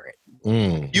share it.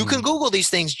 You can Google these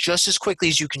things just as quickly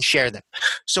as you can share them.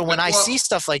 So when I see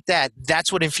stuff like that,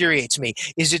 that's what infuriates me.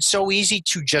 Is it so easy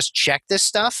to just check this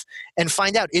stuff and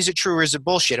find out, is it true or is it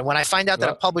bullshit? And when I find out that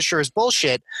a publisher is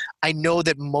bullshit, I know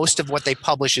that most of what they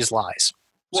publish is lies.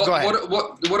 So go ahead.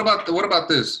 What about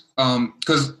this?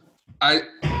 Because I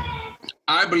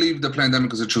believe the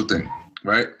pandemic is a true thing,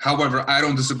 right? However, I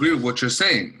don't disagree with what you're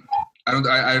saying.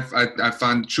 I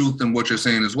find truth in what you're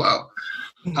saying as well.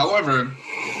 However,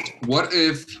 what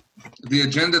if the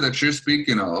agenda that you're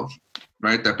speaking of,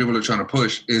 right, that people are trying to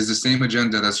push, is the same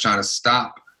agenda that's trying to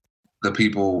stop the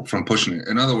people from pushing it?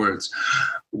 In other words,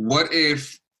 what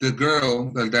if the girl,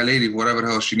 that lady, whatever the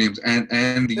hell she names, and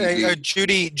the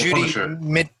Judy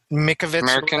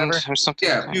Mikovits or something?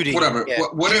 Yeah, Judy, whatever. Yeah.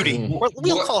 What Judy.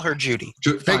 We'll call her Judy.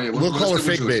 We'll call her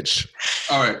fake bitch.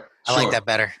 All right. I like that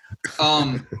better.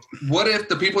 What if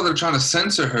the people that are trying to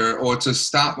censor her or to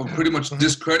stop or pretty much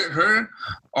discredit her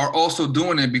are also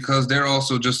doing it because they're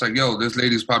also just like, yo, this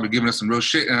lady's probably giving us some real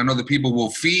shit, and I know the people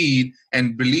will feed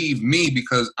and believe me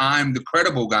because I'm the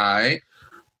credible guy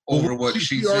over what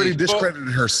she already discredited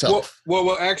herself.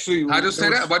 Well, actually, I just say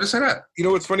that. Why just say that? You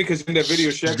know what's funny? Because in that video,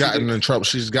 she's gotten in trouble.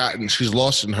 She's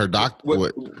lost in her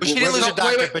doctorate. She didn't lose her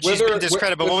doctorate, but she's been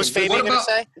discredited. But what was Fabian going to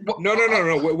say? No.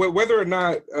 Whether or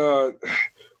not,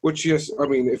 which yes, I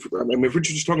mean, if we're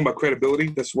just talking about credibility,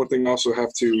 that's one thing I also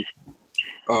have to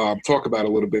talk about a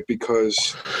little bit,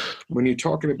 because when you're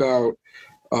talking about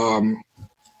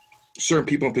certain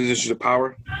people in positions of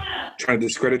power trying to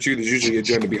discredit you, there's usually an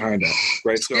agenda behind that,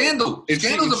 right? Scandal. So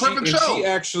Scandal's a perfect show. She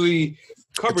actually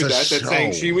covered that. That's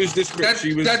saying she was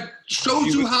discredited. That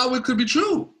shows you how it could be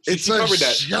true. She covered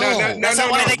that. Show. That's not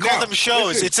why they call them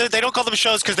shows. They don't call them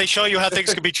shows because they show you how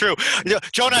things could be true.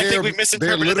 Jonah, I think we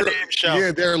misinterpreted the name show.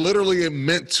 Yeah, they're literally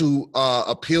meant to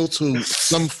appeal to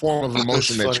some form of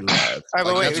emotion that you have. All right,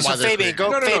 but wait. So Fabian,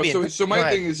 go. Fabian. So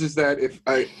my thing is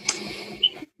that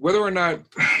whether or not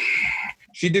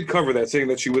she did cover that, saying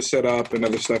that she was set up and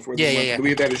other stuff. Whether you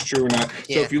believe that is true or not.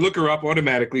 Yeah. So if you look her up,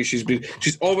 automatically she's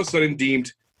all of a sudden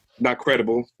deemed not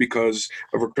credible because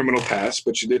of her criminal past.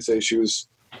 But she did say she was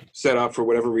set up for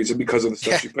whatever reason because of the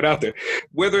stuff she put out there.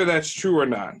 Whether that's true or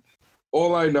not,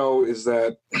 all I know is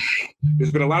that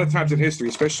there's been a lot of times in history,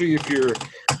 especially if you're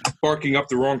barking up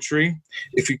the wrong tree,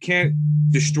 if you can't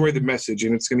destroy the message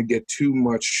and it's going to get too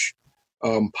much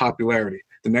popularity,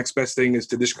 the next best thing is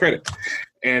to discredit.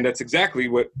 And that's exactly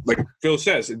what, like Phil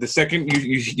says, the second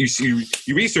you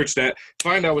research that,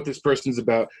 find out what this person's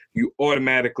about, you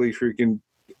automatically freaking,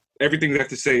 everything they have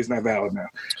to say is not valid now.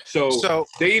 So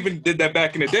they even did that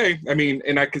back in the day. I mean,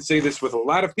 and I can say this with a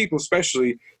lot of people,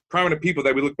 especially prominent people,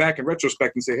 that we look back in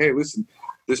retrospect and say, hey, listen,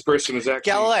 this person is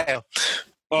actually... Galileo.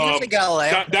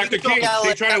 Dr. King.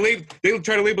 They try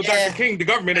to label Dr. King, the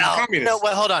government, as a communist. No,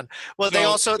 well, hold on. Well, they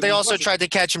also tried to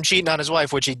catch him cheating on his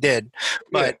wife, which he did.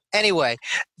 But anyway,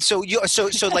 so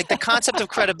like the concept of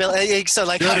credibility. So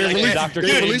like Dr. King. Dr.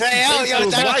 King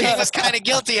was kind of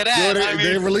guilty of that.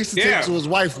 They released the tape to his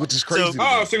wife, which is crazy.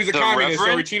 So he's a communist,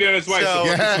 so he cheated on his wife.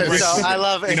 So I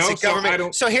love it.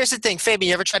 Government. So here's the thing, Fabian.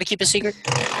 You ever try to keep a secret?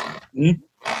 You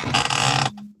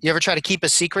ever try to keep a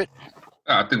secret?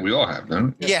 I think we all have,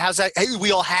 don't we? Yeah, how's that? Hey,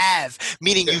 we all have,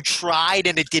 meaning you tried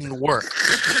and it didn't work.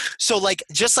 So like,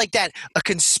 just like that, a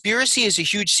conspiracy is a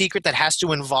huge secret that has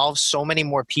to involve so many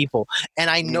more people. And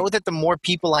I know that the more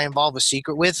people I involve a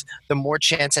secret with, the more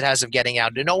chance it has of getting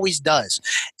out. It always does.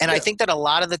 And I think that a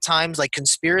lot of the times, like,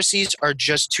 conspiracies are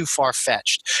just too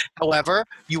far-fetched. However,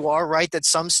 you are right that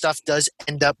some stuff does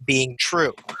end up being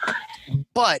true.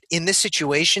 But in this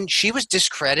situation, she was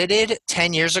discredited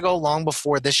 10 years ago, long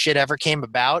before this shit ever came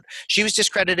about. She was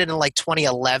discredited in like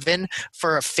 2011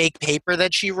 for a fake paper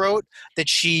that she wrote, that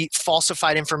she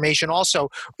falsified information also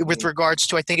with regards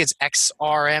to, I think it's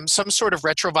XRM, some sort of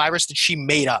retrovirus that she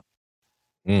made up.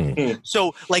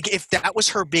 So like, if that was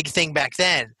her big thing back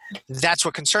then, that's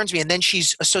what concerns me. And then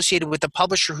she's associated with a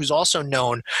publisher who's also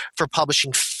known for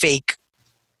publishing fake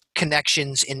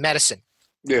connections in medicine.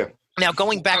 Yeah. Now,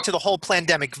 going back to the whole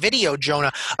pandemic video,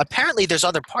 Jonah, apparently there's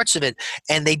other parts of it,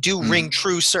 and they do ring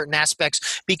true certain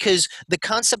aspects, because the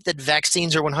concept that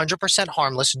vaccines are 100%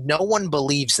 harmless, no one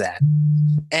believes that.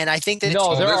 And I think that there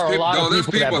are a lot of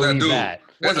people that believe that.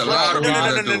 There's a lot of people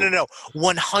that do. No.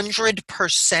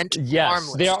 100% Yes,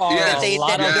 harmless. there are Yes. a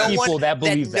lot That of no people that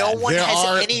believe no one There has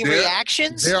are- any there-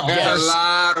 reactions. There There's are a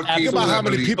lot of Think people about that how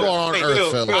many believe people that. are on Wait, Earth,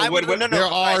 Phil, Phil. Phil, I would, what- no, There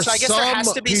no. are So I guess there has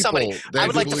some to be somebody. people that I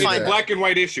would like do to It's believe a find that. black and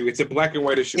white issue. It's a black and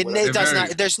white issue. It does very-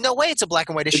 not. There's no way it's a black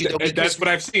and white issue. Though, because, That's what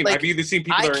I've seen. like, I've either seen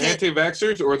people I that are can't-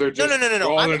 anti-vaxxers or they're just No.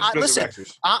 all Listen,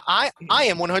 vaxxers. I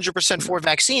am 100% for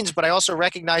vaccines, but I also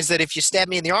recognize that if you stab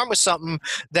me in the arm with something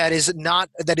that is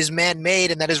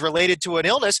man-made and that is related to an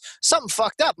illness, something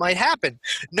fucked up might happen.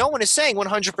 No one is saying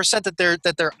 100% that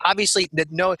they're obviously that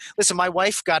no. Listen, my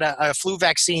wife got a flu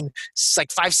vaccine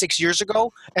like 5-6 years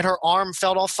ago, and her arm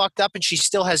felt all fucked up, and she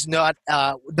still does not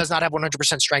have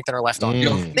 100% strength in her left arm.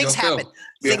 Mm. Things Phil, happen.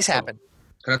 Things happen.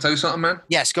 Can I tell you something, man?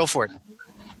 Yes, go for it.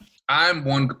 I'm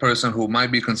one person who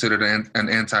might be considered an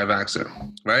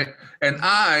anti-vaxxer, right? And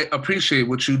I appreciate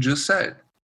what you just said.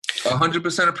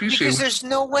 100% appreciate. Because there's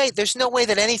no way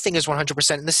that anything is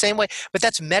 100% in the same way. But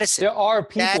that's medicine. There are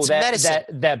people That's that medicine.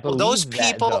 that Well, believe those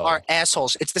that, people though. are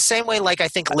assholes. It's the same way like I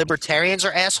think libertarians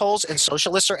are assholes and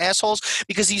socialists are assholes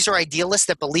because these are idealists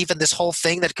that believe in this whole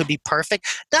thing that could be perfect.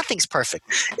 Nothing's perfect.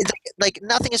 Like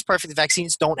nothing is perfect. The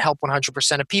vaccines don't help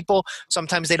 100% of people.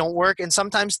 Sometimes they don't work and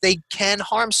sometimes they can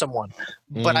harm someone.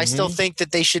 But I still think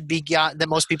that they should be that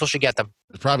most people should get them.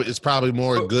 It's probably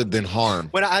more good than harm.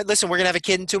 When listen, we're gonna have a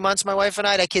kid in 2 months. My wife and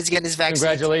I. That kid's getting his vaccine.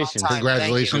 Congratulations.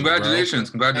 Congratulations.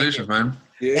 Congratulations, man.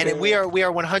 Yeah. And we are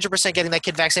 100% getting that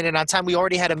kid vaccinated on time. We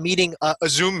already had a meeting, a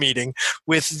Zoom meeting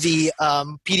with the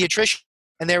pediatrician,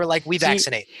 and they were like, "We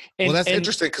vaccinate." Well, that's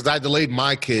interesting because I delayed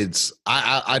my kids.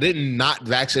 I didn't not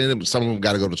vaccinate them. Some of them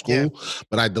got to go to school,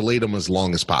 but I delayed them as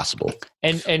long as possible.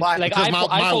 And Why? like Because I my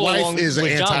follow wife along is an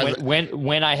with John. anti-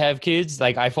 When I have kids,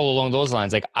 like I follow along those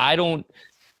lines. Like I don't.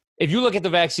 If you look at the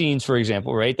vaccines, for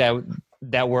example, right,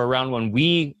 that were around when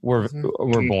we were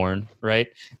born, right?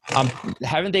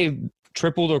 Haven't they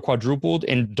tripled or quadrupled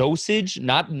in dosage?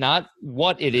 Not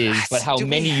what it is, but how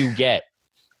many you get.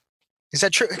 Is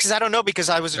that true? Because I don't know. Because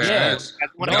I was a Yeah. Yes.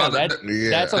 No, that's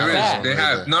a There is. fact. They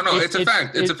have. No, it's a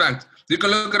fact. It's a fact. You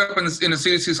can look it up in the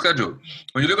CDC schedule.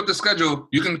 When you look up the schedule,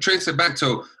 you can trace it back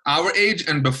to our age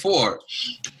and before.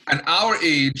 And our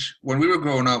age, when we were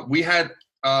growing up, we had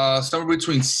somewhere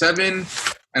between 7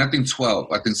 and I think 12.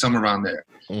 I think somewhere around there.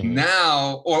 Mhm.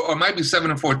 Now, or it might be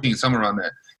 7 and 14, somewhere around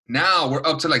there. Now we're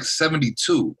up to like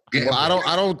 72. Well, I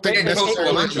don't think Getting that's close to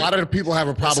a 100. lot of the people have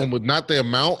a problem with not the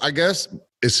amount, I guess.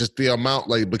 It's just the amount,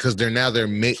 like because they're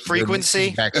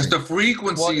Frequency? It's the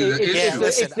frequency. Well, the issue.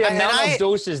 listen, it's the and amount I- of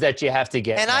doses that you have to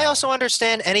get. And I also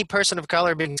understand any person of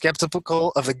color being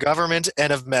skeptical of the government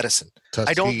and of medicine.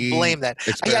 I don't blame that.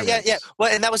 Yeah.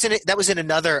 Well, and that was in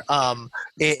another.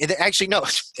 Actually, no,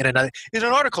 in an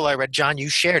article I read, John, you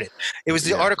shared it. It was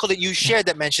the article that you shared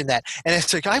that mentioned that, and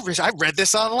it's like I read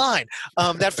this online.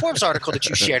 That Forbes article that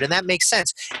you shared, and that makes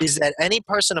sense. Is that any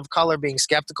person of color being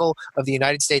skeptical of the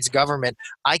United States government?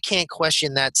 I can't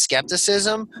question that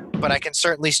skepticism, but I can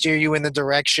certainly steer you in the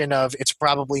direction of it's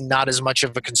probably not as much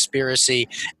of a conspiracy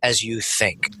as you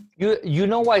think. You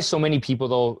know why so many people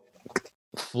though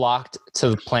flocked to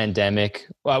the pandemic?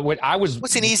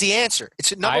 What's an easy answer?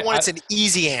 It's number one. It's an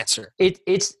easy answer.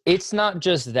 It's not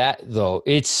just that though.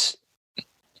 It's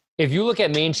if you look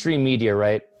at mainstream media,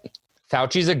 right?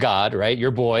 Fauci's a god, right?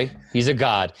 Your boy, he's a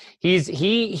god. He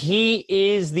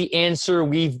is the answer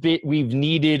we've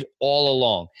needed all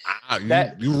along.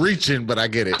 You reaching, but I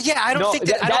get it. Yeah, I don't No, think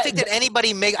that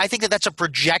anybody I think that's a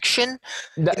projection.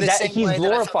 He's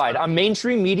glorified on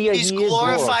mainstream media. He's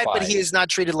glorified, but he is not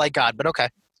treated like God. But okay.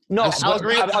 No, I'll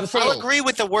agree. I'm saying, I'll agree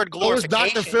with the word So is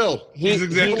glorification. Dr. Phil.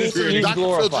 He's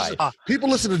glorified. People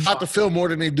listen to Dr. Phil more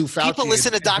than they do Fauci. People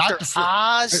listen to Dr.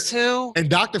 Oz too. And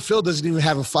Dr. Phil doesn't even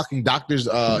have a fucking doctor's. He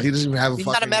doesn't even have a He's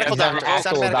fucking. not a medical He's not doctor. an He's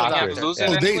not a medical actual doctor.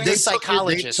 Oh, they He's a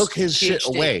psychologist. took his shit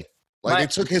PhD. away. Like they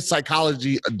took his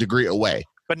psychology degree away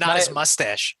But not his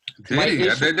mustache. Did he?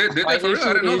 Did they for real?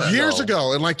 I didn't know that. years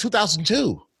ago in like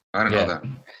 2002. I didn't know that.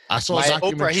 I saw a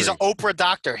documentary. He's an Oprah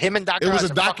doctor. Him and Dr. It was Oz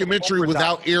a are fucking documentary Oprah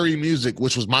without doctors. eerie music,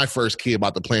 which was my first key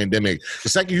about the pandemic. The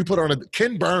second you put on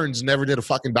Ken Burns never did a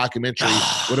fucking documentary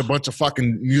with a bunch of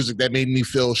fucking music that made me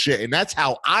feel shit. And that's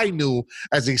how I knew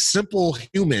as a simple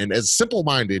human, as a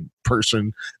simple-minded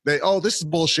person, that, oh, this is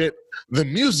bullshit. The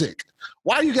music.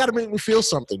 Why you got to make me feel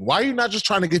something? Why are you not just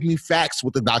trying to give me facts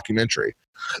with the documentary?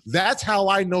 That's how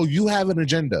I know you have an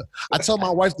agenda. I tell my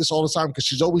wife this all the time because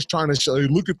she's always trying to show, hey,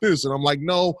 look at this. And I'm like,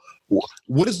 no,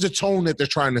 what is the tone that they're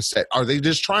trying to set? Are they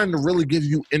just trying to really give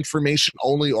you information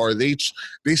only, or are they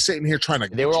sitting here trying to...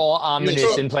 They were all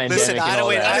ominous in pandemic. Listen, I don't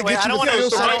want to...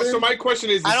 So my question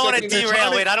is... I don't want to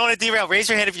derail. Wait, I don't want to derail. Raise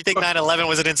your hand if you think 9/11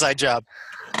 was an inside job.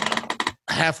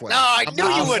 Halfway. No, I knew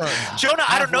you would. Jonah,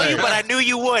 I don't know you, but I knew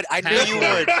you would. I knew you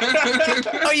would.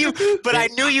 I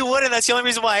knew you would, and that's the only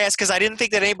reason why I asked, because I didn't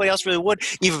think that anybody else really would.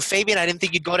 Even Fabian, I didn't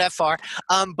think you'd go that far.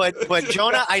 But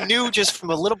Jonah, I knew just from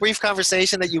a little brief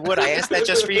conversation that you would. I asked that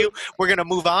just for you. We're gonna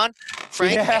move on.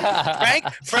 Frank,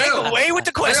 Phil, away with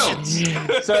the questions.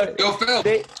 So, Yo, Phil,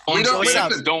 we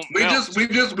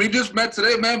just met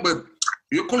today, man, but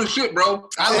you're cool as shit, bro.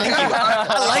 I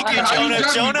like you, Jonah.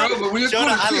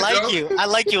 Jonah, I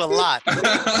like you a lot.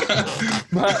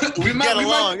 we might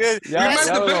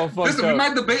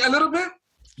debate a little bit,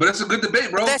 but it's a good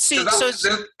debate, bro. Listen,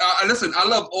 I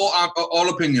love all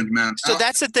opinions, man. So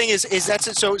that's the thing is that's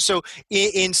it. So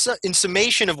in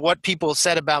summation of what people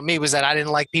said about me was that I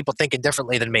didn't like people thinking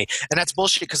differently than me, and that's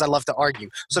bullshit because I love to argue.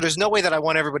 So there's no way that I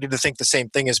want everybody to think the same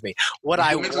thing as me. What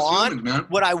I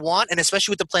want, and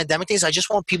especially with the pandemic things, I just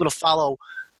want people to follow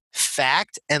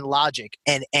fact and logic.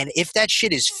 And if that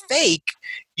shit is fake,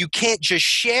 you can't just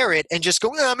share it and just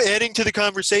go, I'm adding to the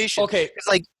conversation. Okay, it's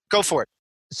like, go for it.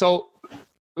 So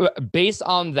based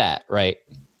on that, right,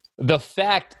 the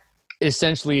fact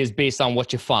essentially is based on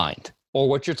what you find or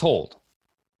what you're told,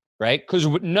 right? Because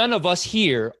none of us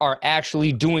here are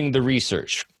actually doing the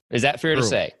research. Is that fair to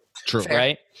say? True. Fair.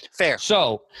 Right? Fair.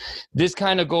 So this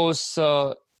kind of goes,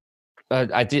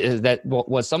 I did that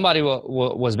what somebody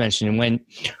was mentioning,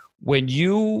 when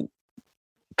you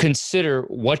consider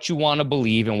what you want to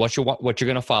believe and what you're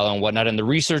going to follow and whatnot, and the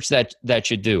research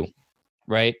that you do,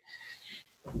 right?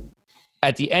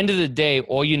 At the end of the day,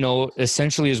 all you know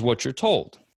essentially is what you're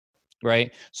told,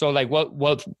 right? So like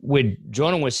what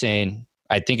Jonah was saying,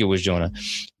 I think it was Jonah,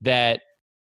 that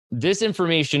this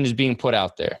information is being put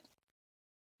out there,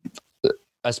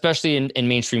 especially in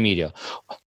mainstream media.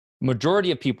 Majority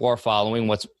of people are following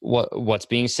what's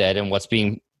being said and what's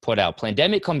being put out.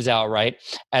 Plandemic comes out, right,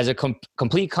 as a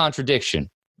complete contradiction,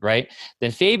 right? Then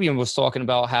Fabian was talking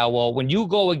about how, well, when you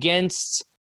go against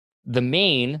the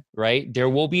main, right, there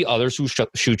will be others who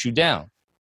shoot you down,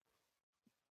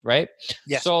 right?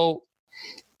 Yes. So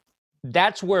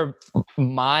that's where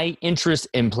my interest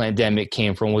in Plandemic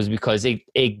came from, was because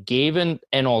it gave an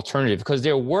alternative, because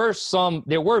there were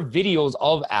videos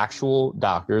of actual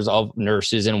doctors, of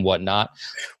nurses and whatnot,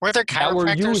 weren't there that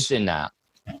were used in that.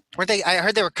 Weren't they? I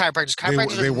heard they were chiropractors.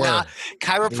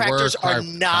 Chiropractors are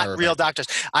not real doctors.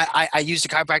 I used a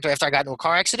chiropractor after I got into a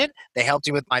car accident. They helped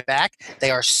me with my back.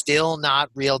 They are still not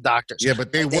real doctors. Yeah,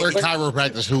 but they were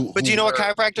chiropractors who. But do you know what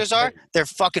chiropractors are? They're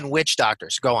fucking witch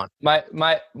doctors. Go on. My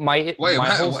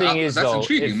whole thing is, that's though,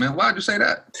 intriguing, man. Why'd you say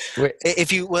that?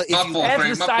 If you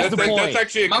That's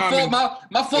actually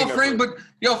my fault, Frank. But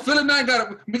yo, Phil and I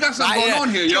got something going on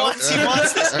here, yo. He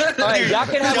wants this. Y'all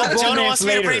can have a Jonah wants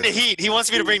me to later. bring the heat. He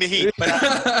wants me to bring the heat.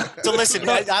 But, so listen,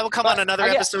 I will come on another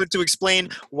episode to explain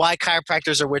why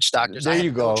chiropractors are witch doctors. There I have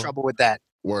you go. No trouble with that.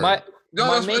 Word.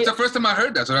 It's the first time I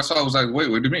heard that, so that's why I was like, wait,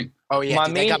 what do you mean? Oh yeah,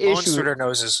 they got bones through their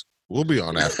noses. We'll be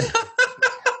on that.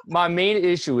 My main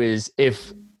issue is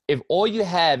if all you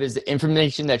have is the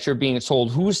information that you're being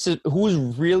told, who's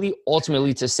really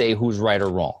ultimately to say who's right or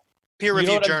wrong?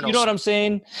 Peer-reviewed journals. You know what I'm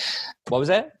saying? What was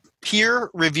that?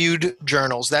 Peer-reviewed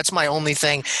journals. That's my only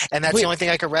thing, and that's the only thing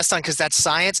I can rest on, because that's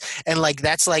science, and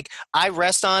that's I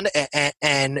rest on.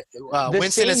 And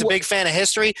Winston is a big fan of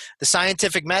history, the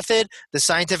scientific method, the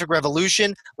scientific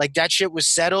revolution. Like that shit was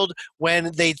settled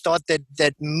when they thought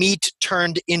that meat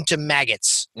turned into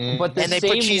maggots, But and they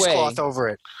put cheesecloth over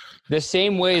it. The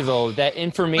same way, though, that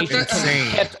information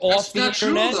is kept off the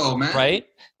internet, right?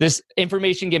 This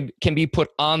information can be put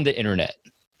on the internet.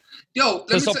 Yo,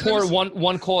 to support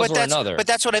one cause or another. But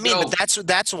that's what I mean. Yo. But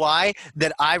that's why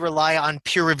that I rely on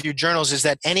peer-reviewed journals, is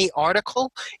that any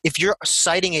article, if you're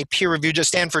citing a peer-reviewed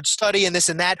Stanford study and this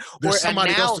and that, there's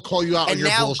somebody else to call you out on your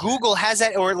bullshit. Google has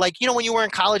that, or when you were in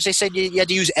college, they said you had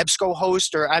to use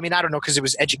EBSCOhost, or I don't know, because it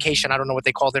was education. I don't know what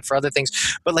they called it for other things.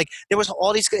 But there was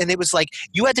all these, and it was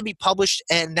you had to be published,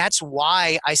 and that's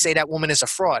why I say that woman is a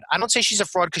fraud. I don't say she's a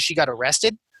fraud because she got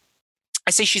arrested. I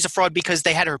say she's a fraud because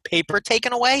they had her paper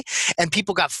taken away and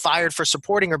people got fired for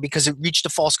supporting her because it reached a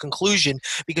false conclusion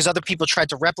because other people tried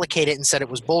to replicate it and said it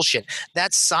was bullshit.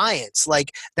 That's science.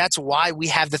 That's why we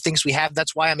have the things we have.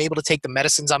 That's why I'm able to take the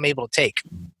medicines I'm able to take.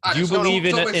 Do you believe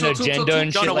in agenda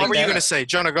and shit Jonah, like what were you that? going to say?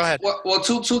 Jonah, go ahead. Well,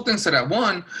 two things to that.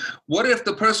 One, what if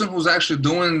the person who's actually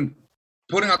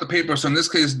putting out the paper, so in this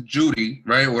case, Judy,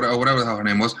 right? Whatever the hell her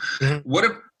name was. Mm-hmm. What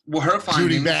if her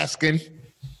findings... Judy Baskin.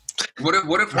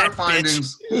 What if her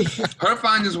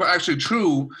findings were actually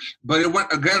true, but it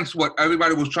went against what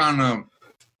everybody was trying to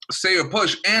say or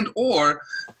push, or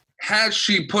had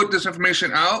she put this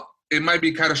information out, it might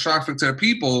be catastrophic to the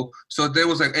people. So they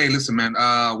was like, hey, listen, man,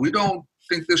 we don't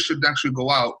think this should actually go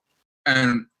out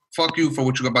and fuck you for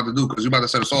what you're about to do because you're about to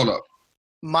set us all up?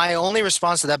 My only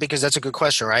response to that, because that's a good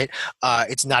question, right?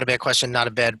 It's not a bad question, not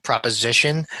a bad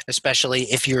proposition, especially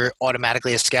if you're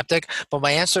automatically a skeptic. But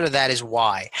my answer to that is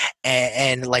why.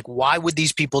 And like, why would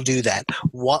these people do that?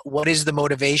 What is the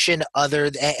motivation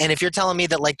and if you're telling me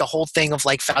that like the whole thing of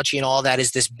like Fauci and all that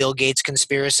is this Bill Gates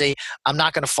conspiracy, I'm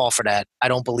not going to fall for that. I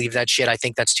don't believe that shit. I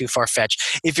think that's too far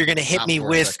fetched. If you're going to hit me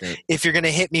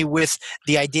with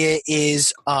the idea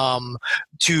is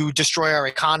to destroy our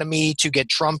economy, to get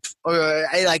Trump,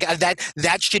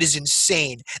 that shit is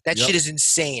insane. Shit is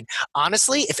insane.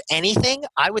 Honestly, if anything,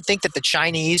 I would think that the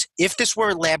Chinese, if this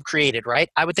were lab created, right,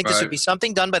 I would think this would be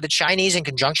something done by the Chinese in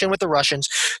conjunction with the Russians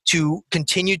to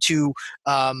continue to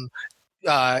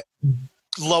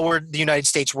lower the United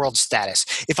States world status.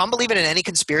 If I'm believing in any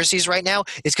conspiracies right now,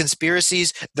 it's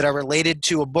conspiracies that are related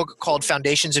to a book called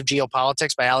Foundations of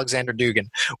Geopolitics by Alexander Dugin,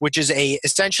 which is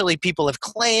essentially people have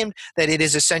claimed that it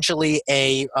is essentially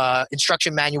a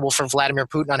instruction manual for Vladimir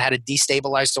Putin on how to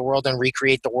destabilize the world and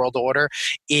recreate the world order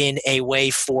in a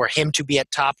way for him to be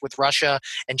at top with Russia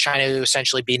and China to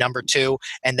essentially be number two,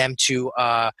 and them to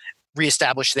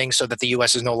reestablish things so that the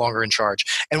U.S. is no longer in charge.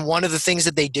 And one of the things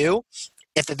that they do,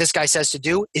 if this guy says to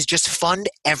do, is just fund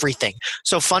everything.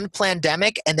 So fund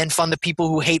Plandemic and then fund the people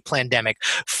who hate Plandemic.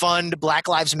 Fund Black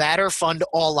Lives Matter, fund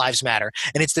All Lives Matter.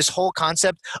 And it's this whole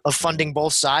concept of funding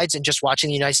both sides and just watching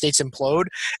the United States implode.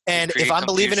 And if I'm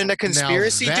believing in a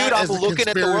conspiracy, dude, I'm looking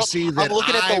at the world. I'm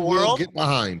looking at the world. Get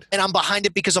behind. And I'm behind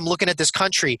it because I'm looking at this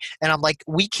country. And I'm like,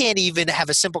 we can't even have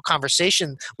a simple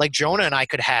conversation like Jonah and I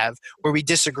could have where we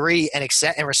disagree and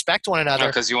accept and respect one another.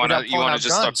 Because you want to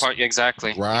just start part.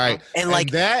 Exactly. Right. And like,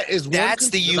 that is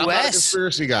that's the U.S. I'm not a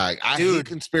conspiracy guy. I hate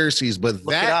conspiracies, but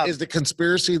that is the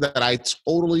conspiracy that I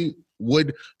totally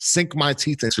would sink my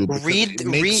teeth into. It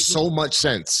makes so much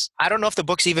sense. I don't know if the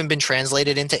book's even been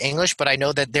translated into English, but I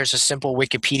know that there's a simple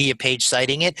Wikipedia page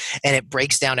citing it, and it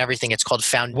breaks down everything. It's called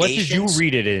Foundations. What did you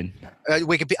read it in?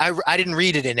 Wikipedia. I didn't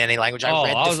read it in any language.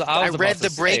 I read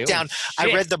the breakdown.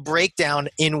 I read the breakdown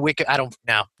in Wiki. I don't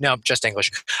no, just English.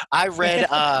 I read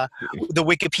the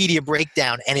Wikipedia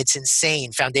breakdown, and it's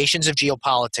insane. Foundations of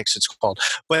Geopolitics, it's called.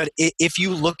 But if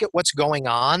you look at what's going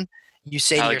on, you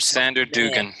say Alexander to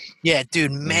yourself, Dugin. Yeah,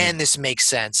 dude, man, this makes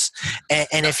sense.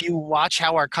 And if you watch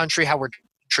how we're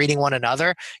treating one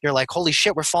another, you're like, holy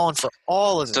shit, we're falling for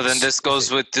all of this. So then this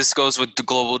goes with the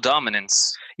global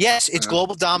dominance. Yes, it's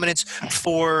global dominance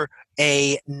for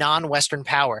a non-Western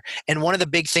power. And one of the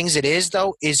big things it is,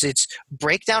 though, is it's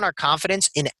break down our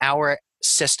confidence in our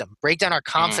system, break down our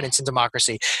confidence in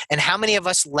democracy. And how many of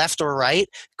us, left or right,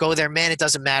 go there, man, it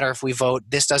doesn't matter if we vote,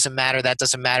 this doesn't matter, that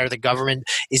doesn't matter, the government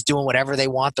is doing whatever they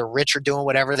want, the rich are doing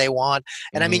whatever they want.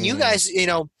 And I mean, you guys, you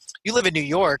live in New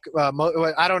York.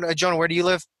 I don't know, Jonah, where do you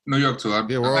live? New York too.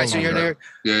 So you're New York.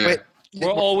 Yeah. We're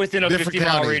all within a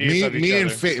 50-mile radius of each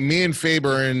other. Me and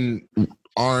Faber in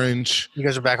Orange. You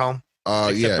guys are back home?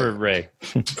 Except for Ray.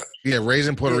 Yeah, Ray's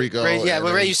in Puerto Rico.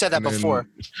 Ray, you said that before.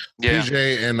 Yeah.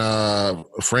 PJ and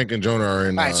Frank and Jonah are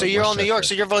in. All right, so you're all New York,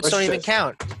 so your votes don't even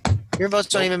count. Your votes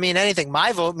don't even mean anything.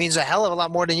 My vote means a hell of a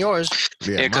lot more than yours.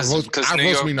 Yeah, because New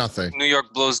York mean nothing. New York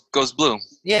goes blue.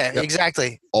 Yeah,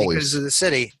 exactly. Always. Because of the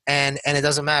city, and it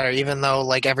doesn't matter, even though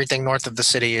like everything north of the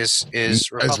city is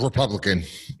Republican.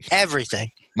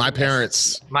 Everything. My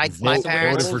parents. My parents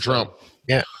voted for Trump.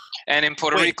 Yeah. And in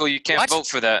Puerto Rico, you can't vote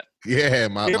for that. Yeah,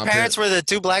 your parents were the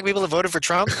two black people that voted for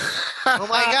Trump. Oh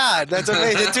my God, that's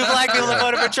amazing! The two black people that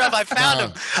voted for Trump. I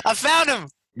found him.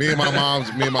 Me and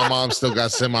my mom still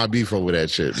got semi beef over that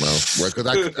shit, bro. Because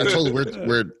I told her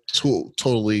we're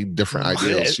totally different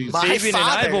ideals. Fabian and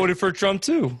I voted for Trump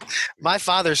too. My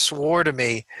father swore to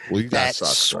me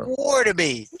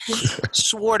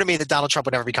swore to me that Donald Trump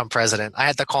would never become president. I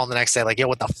had to call him the next day, like, yo,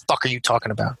 what the fuck are you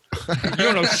talking about? You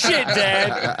don't know shit,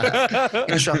 Dad.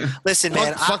 Listen,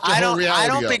 man, I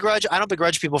don't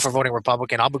begrudge people for voting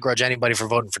Republican. I'll begrudge anybody for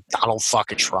voting for Donald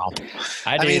fucking Trump.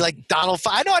 I mean, like Donald.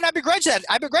 I know, and I begrudge that.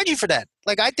 I begrudge you for that.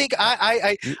 Like, I think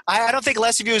I don't think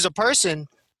less of you as a person.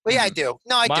 Well, yeah, I do.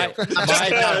 No, I do.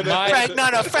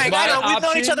 Frank. We've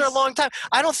known each other a long time.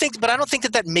 I don't think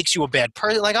that makes you a bad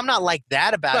person. Like, I'm not like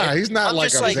that about it. He's not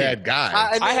like a bad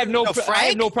guy. I have no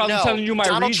problem telling you my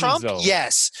Donald reasons, Trump, though.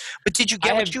 Yes, but did you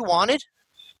get what you wanted?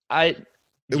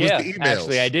 It was the emails.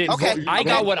 Actually, I did. Okay. I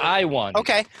got what I wanted.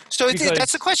 Okay, so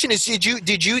that's the question: is do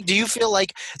you feel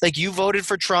like you voted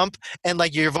for Trump and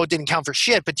like your vote didn't count for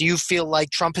shit? But do you feel like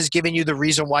Trump has given you the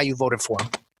reason why you voted for him?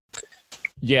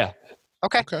 Yeah.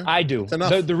 Okay. I do.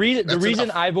 The reason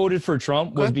I voted for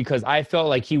Trump was because I felt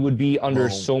like he would be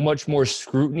under so much more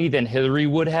scrutiny than Hillary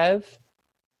would have.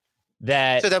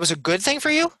 that. So that was a good thing for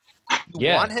you?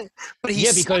 Yeah. Want him? But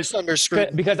he's because under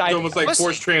scrutiny. because It's almost like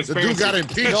forced The transparency. dude got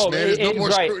impeached, No, man. There's no more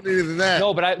right. scrutiny than that.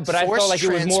 No, but I felt like it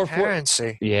was more for.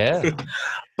 transparency. Yeah.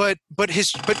 But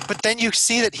then you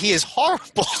see that he is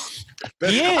horrible.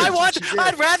 That's- He is.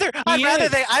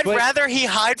 I'd but- rather he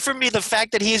hide from me the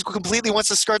fact that he completely wants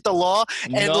to skirt the law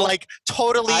and No. like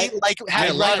totally I'd lie to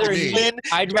rather me.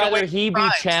 I'd rather he be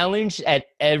challenged at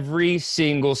every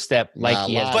single step like Nah,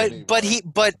 he has. lie. been.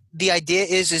 But the idea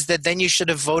is that then you should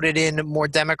have voted in more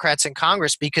Democrats in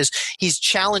Congress because he's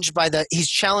challenged by the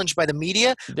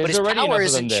media, but There's his already power enough of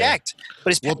isn't them there. checked.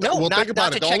 But his not think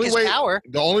about to it. The check only his way, power.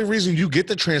 the only reason you get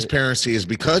the transparency is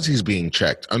because he's being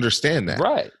checked. Understand that.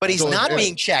 Right. But he's So not if-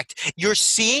 being checked. You're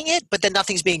seeing it, but then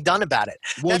nothing's being done about it.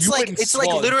 Well, That's you like wouldn't- it's like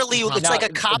well, literally it's now, like a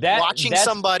cop watching that's-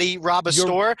 somebody rob a you're-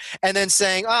 store and then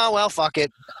saying, "Oh well, fuck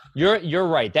it." You're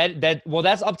right.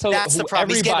 That's up to That's the who problem.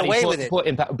 He's getting everybody away with it. put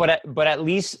in power. But at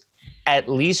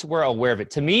least we're aware of it.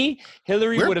 To me,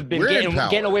 Hillary We're- would have been we're in power.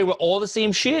 getting away with all the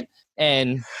same shit.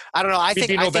 And I don't know. I She'd think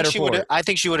be no I think better she for would. it. I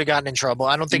think she would have gotten in trouble.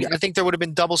 I think there would have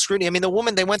been double scrutiny. I mean, the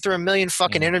woman, they went through a million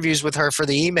fucking interviews with her for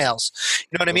the emails.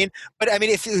 You know what I mean? But I mean,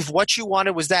 if what you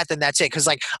wanted was that, then that's it. Because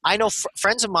like I know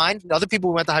friends of mine, other people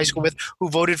we went to high school with, who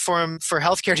voted for him for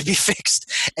healthcare to be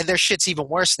fixed, and their shit's even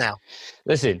worse now.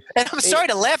 listen, And I'm sorry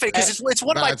to laugh at it because it's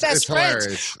one of my best friends.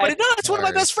 Hilarious. But it's one of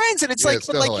my best friends, and it's Yeah, like, it's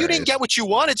but still like you hilarious. didn't get what you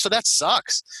wanted, so that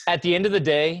sucks. at the end of the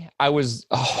day, I was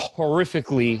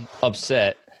horrifically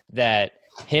upset that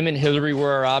him and Hillary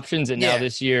were our options, and now Yeah.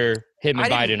 this year him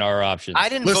and I didn't- Biden are our options. I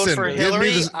didn't vote Listen, for give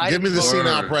Hillary. me the vote-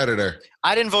 senile predator.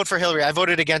 I didn't vote for Hillary. I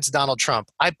voted against Donald Trump.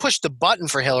 I pushed the button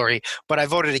for Hillary, but I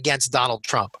voted against Donald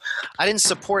Trump. I didn't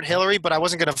support Hillary, but I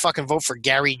wasn't going to fucking vote for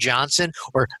Gary Johnson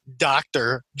or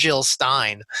Dr. Jill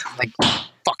Stein. Like,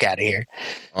 fuck out of here.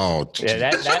 Oh,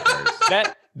 yeah,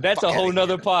 that's a Fuck whole outta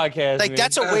nother podcast. Like, man.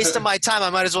 that's a waste of my time. I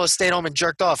might as well have stayed home and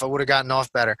jerked off. I would have gotten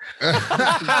off better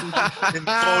than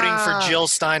voting for Jill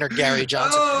Stein or Gary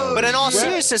Johnson. Oh, But in all shit.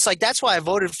 seriousness, like, that's why I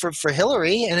voted for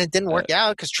Hillary, and it didn't work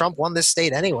out because Trump won this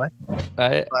state anyway.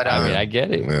 I mean, I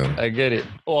get it. Yeah. I get it.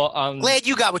 Well, Glad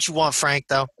you got what you want, Frank,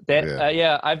 though.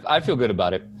 I feel good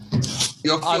about it.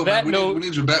 Yo, On Phil, that man, note- we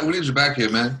need you back. We need you back here,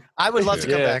 man. I would love to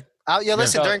come Yeah. back.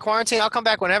 Listen, Yeah. during quarantine, I'll come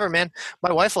back whenever, man.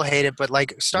 My wife will hate it, but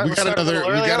like, We start. got Start a another- little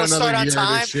we earlier. got Let's another start on year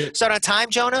of this time. shit. Start on time,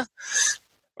 Jonah.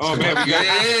 Oh man, we got.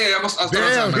 Yeah. I'll start on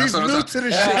Damn, time, man. he's I'll start on new time. to the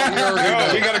No,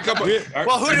 shit. we got a couple.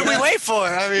 Well, who did we wait for?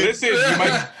 I mean,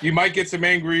 Listen, you might get some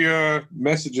angry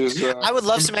messages. I would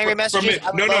love some angry messages.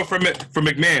 I would From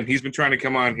McMahon. He's been trying to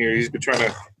come on here. He's been trying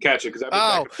to catch it because I've been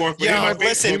back and forth with him. on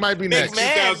listen, He might be next.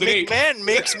 McMahon. McMahon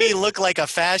makes me look like a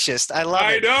fascist. I love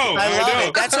I it. know. I love know.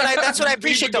 it. That's what I We've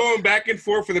appreciate. been Though. going back and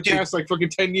forth for the past like fucking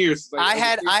 10 years. Like, I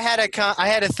had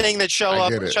a thing that I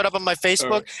get it. showed up on my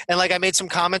Facebook, and like I made some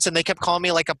comments, and they kept calling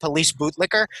me like a police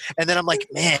bootlicker, and then I'm like,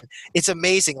 man, it's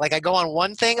amazing. Like I go on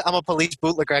one thing, I'm a police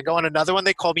bootlicker. I go on another one,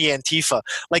 they call me Antifa.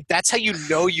 Like that's how you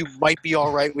know you might be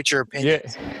all right with your opinion.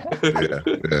 Yeah.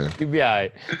 You'll be all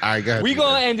right. All right, go ahead. We're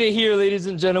going to end it here, ladies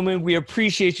and gentlemen. We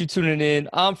appreciate you tuning in.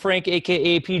 I'm Frank,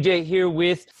 a.k.a. PJ, here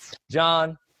with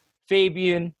John,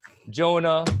 Fabian,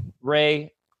 Jonah,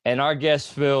 Ray, and our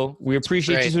guest, Phil. We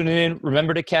appreciate you Great. tuning in.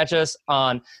 Remember to catch us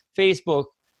on Facebook,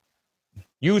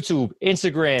 YouTube,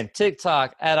 Instagram,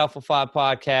 TikTok, at Alpha 5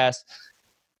 Podcast.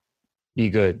 Be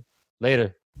good.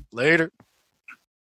 Later. Later.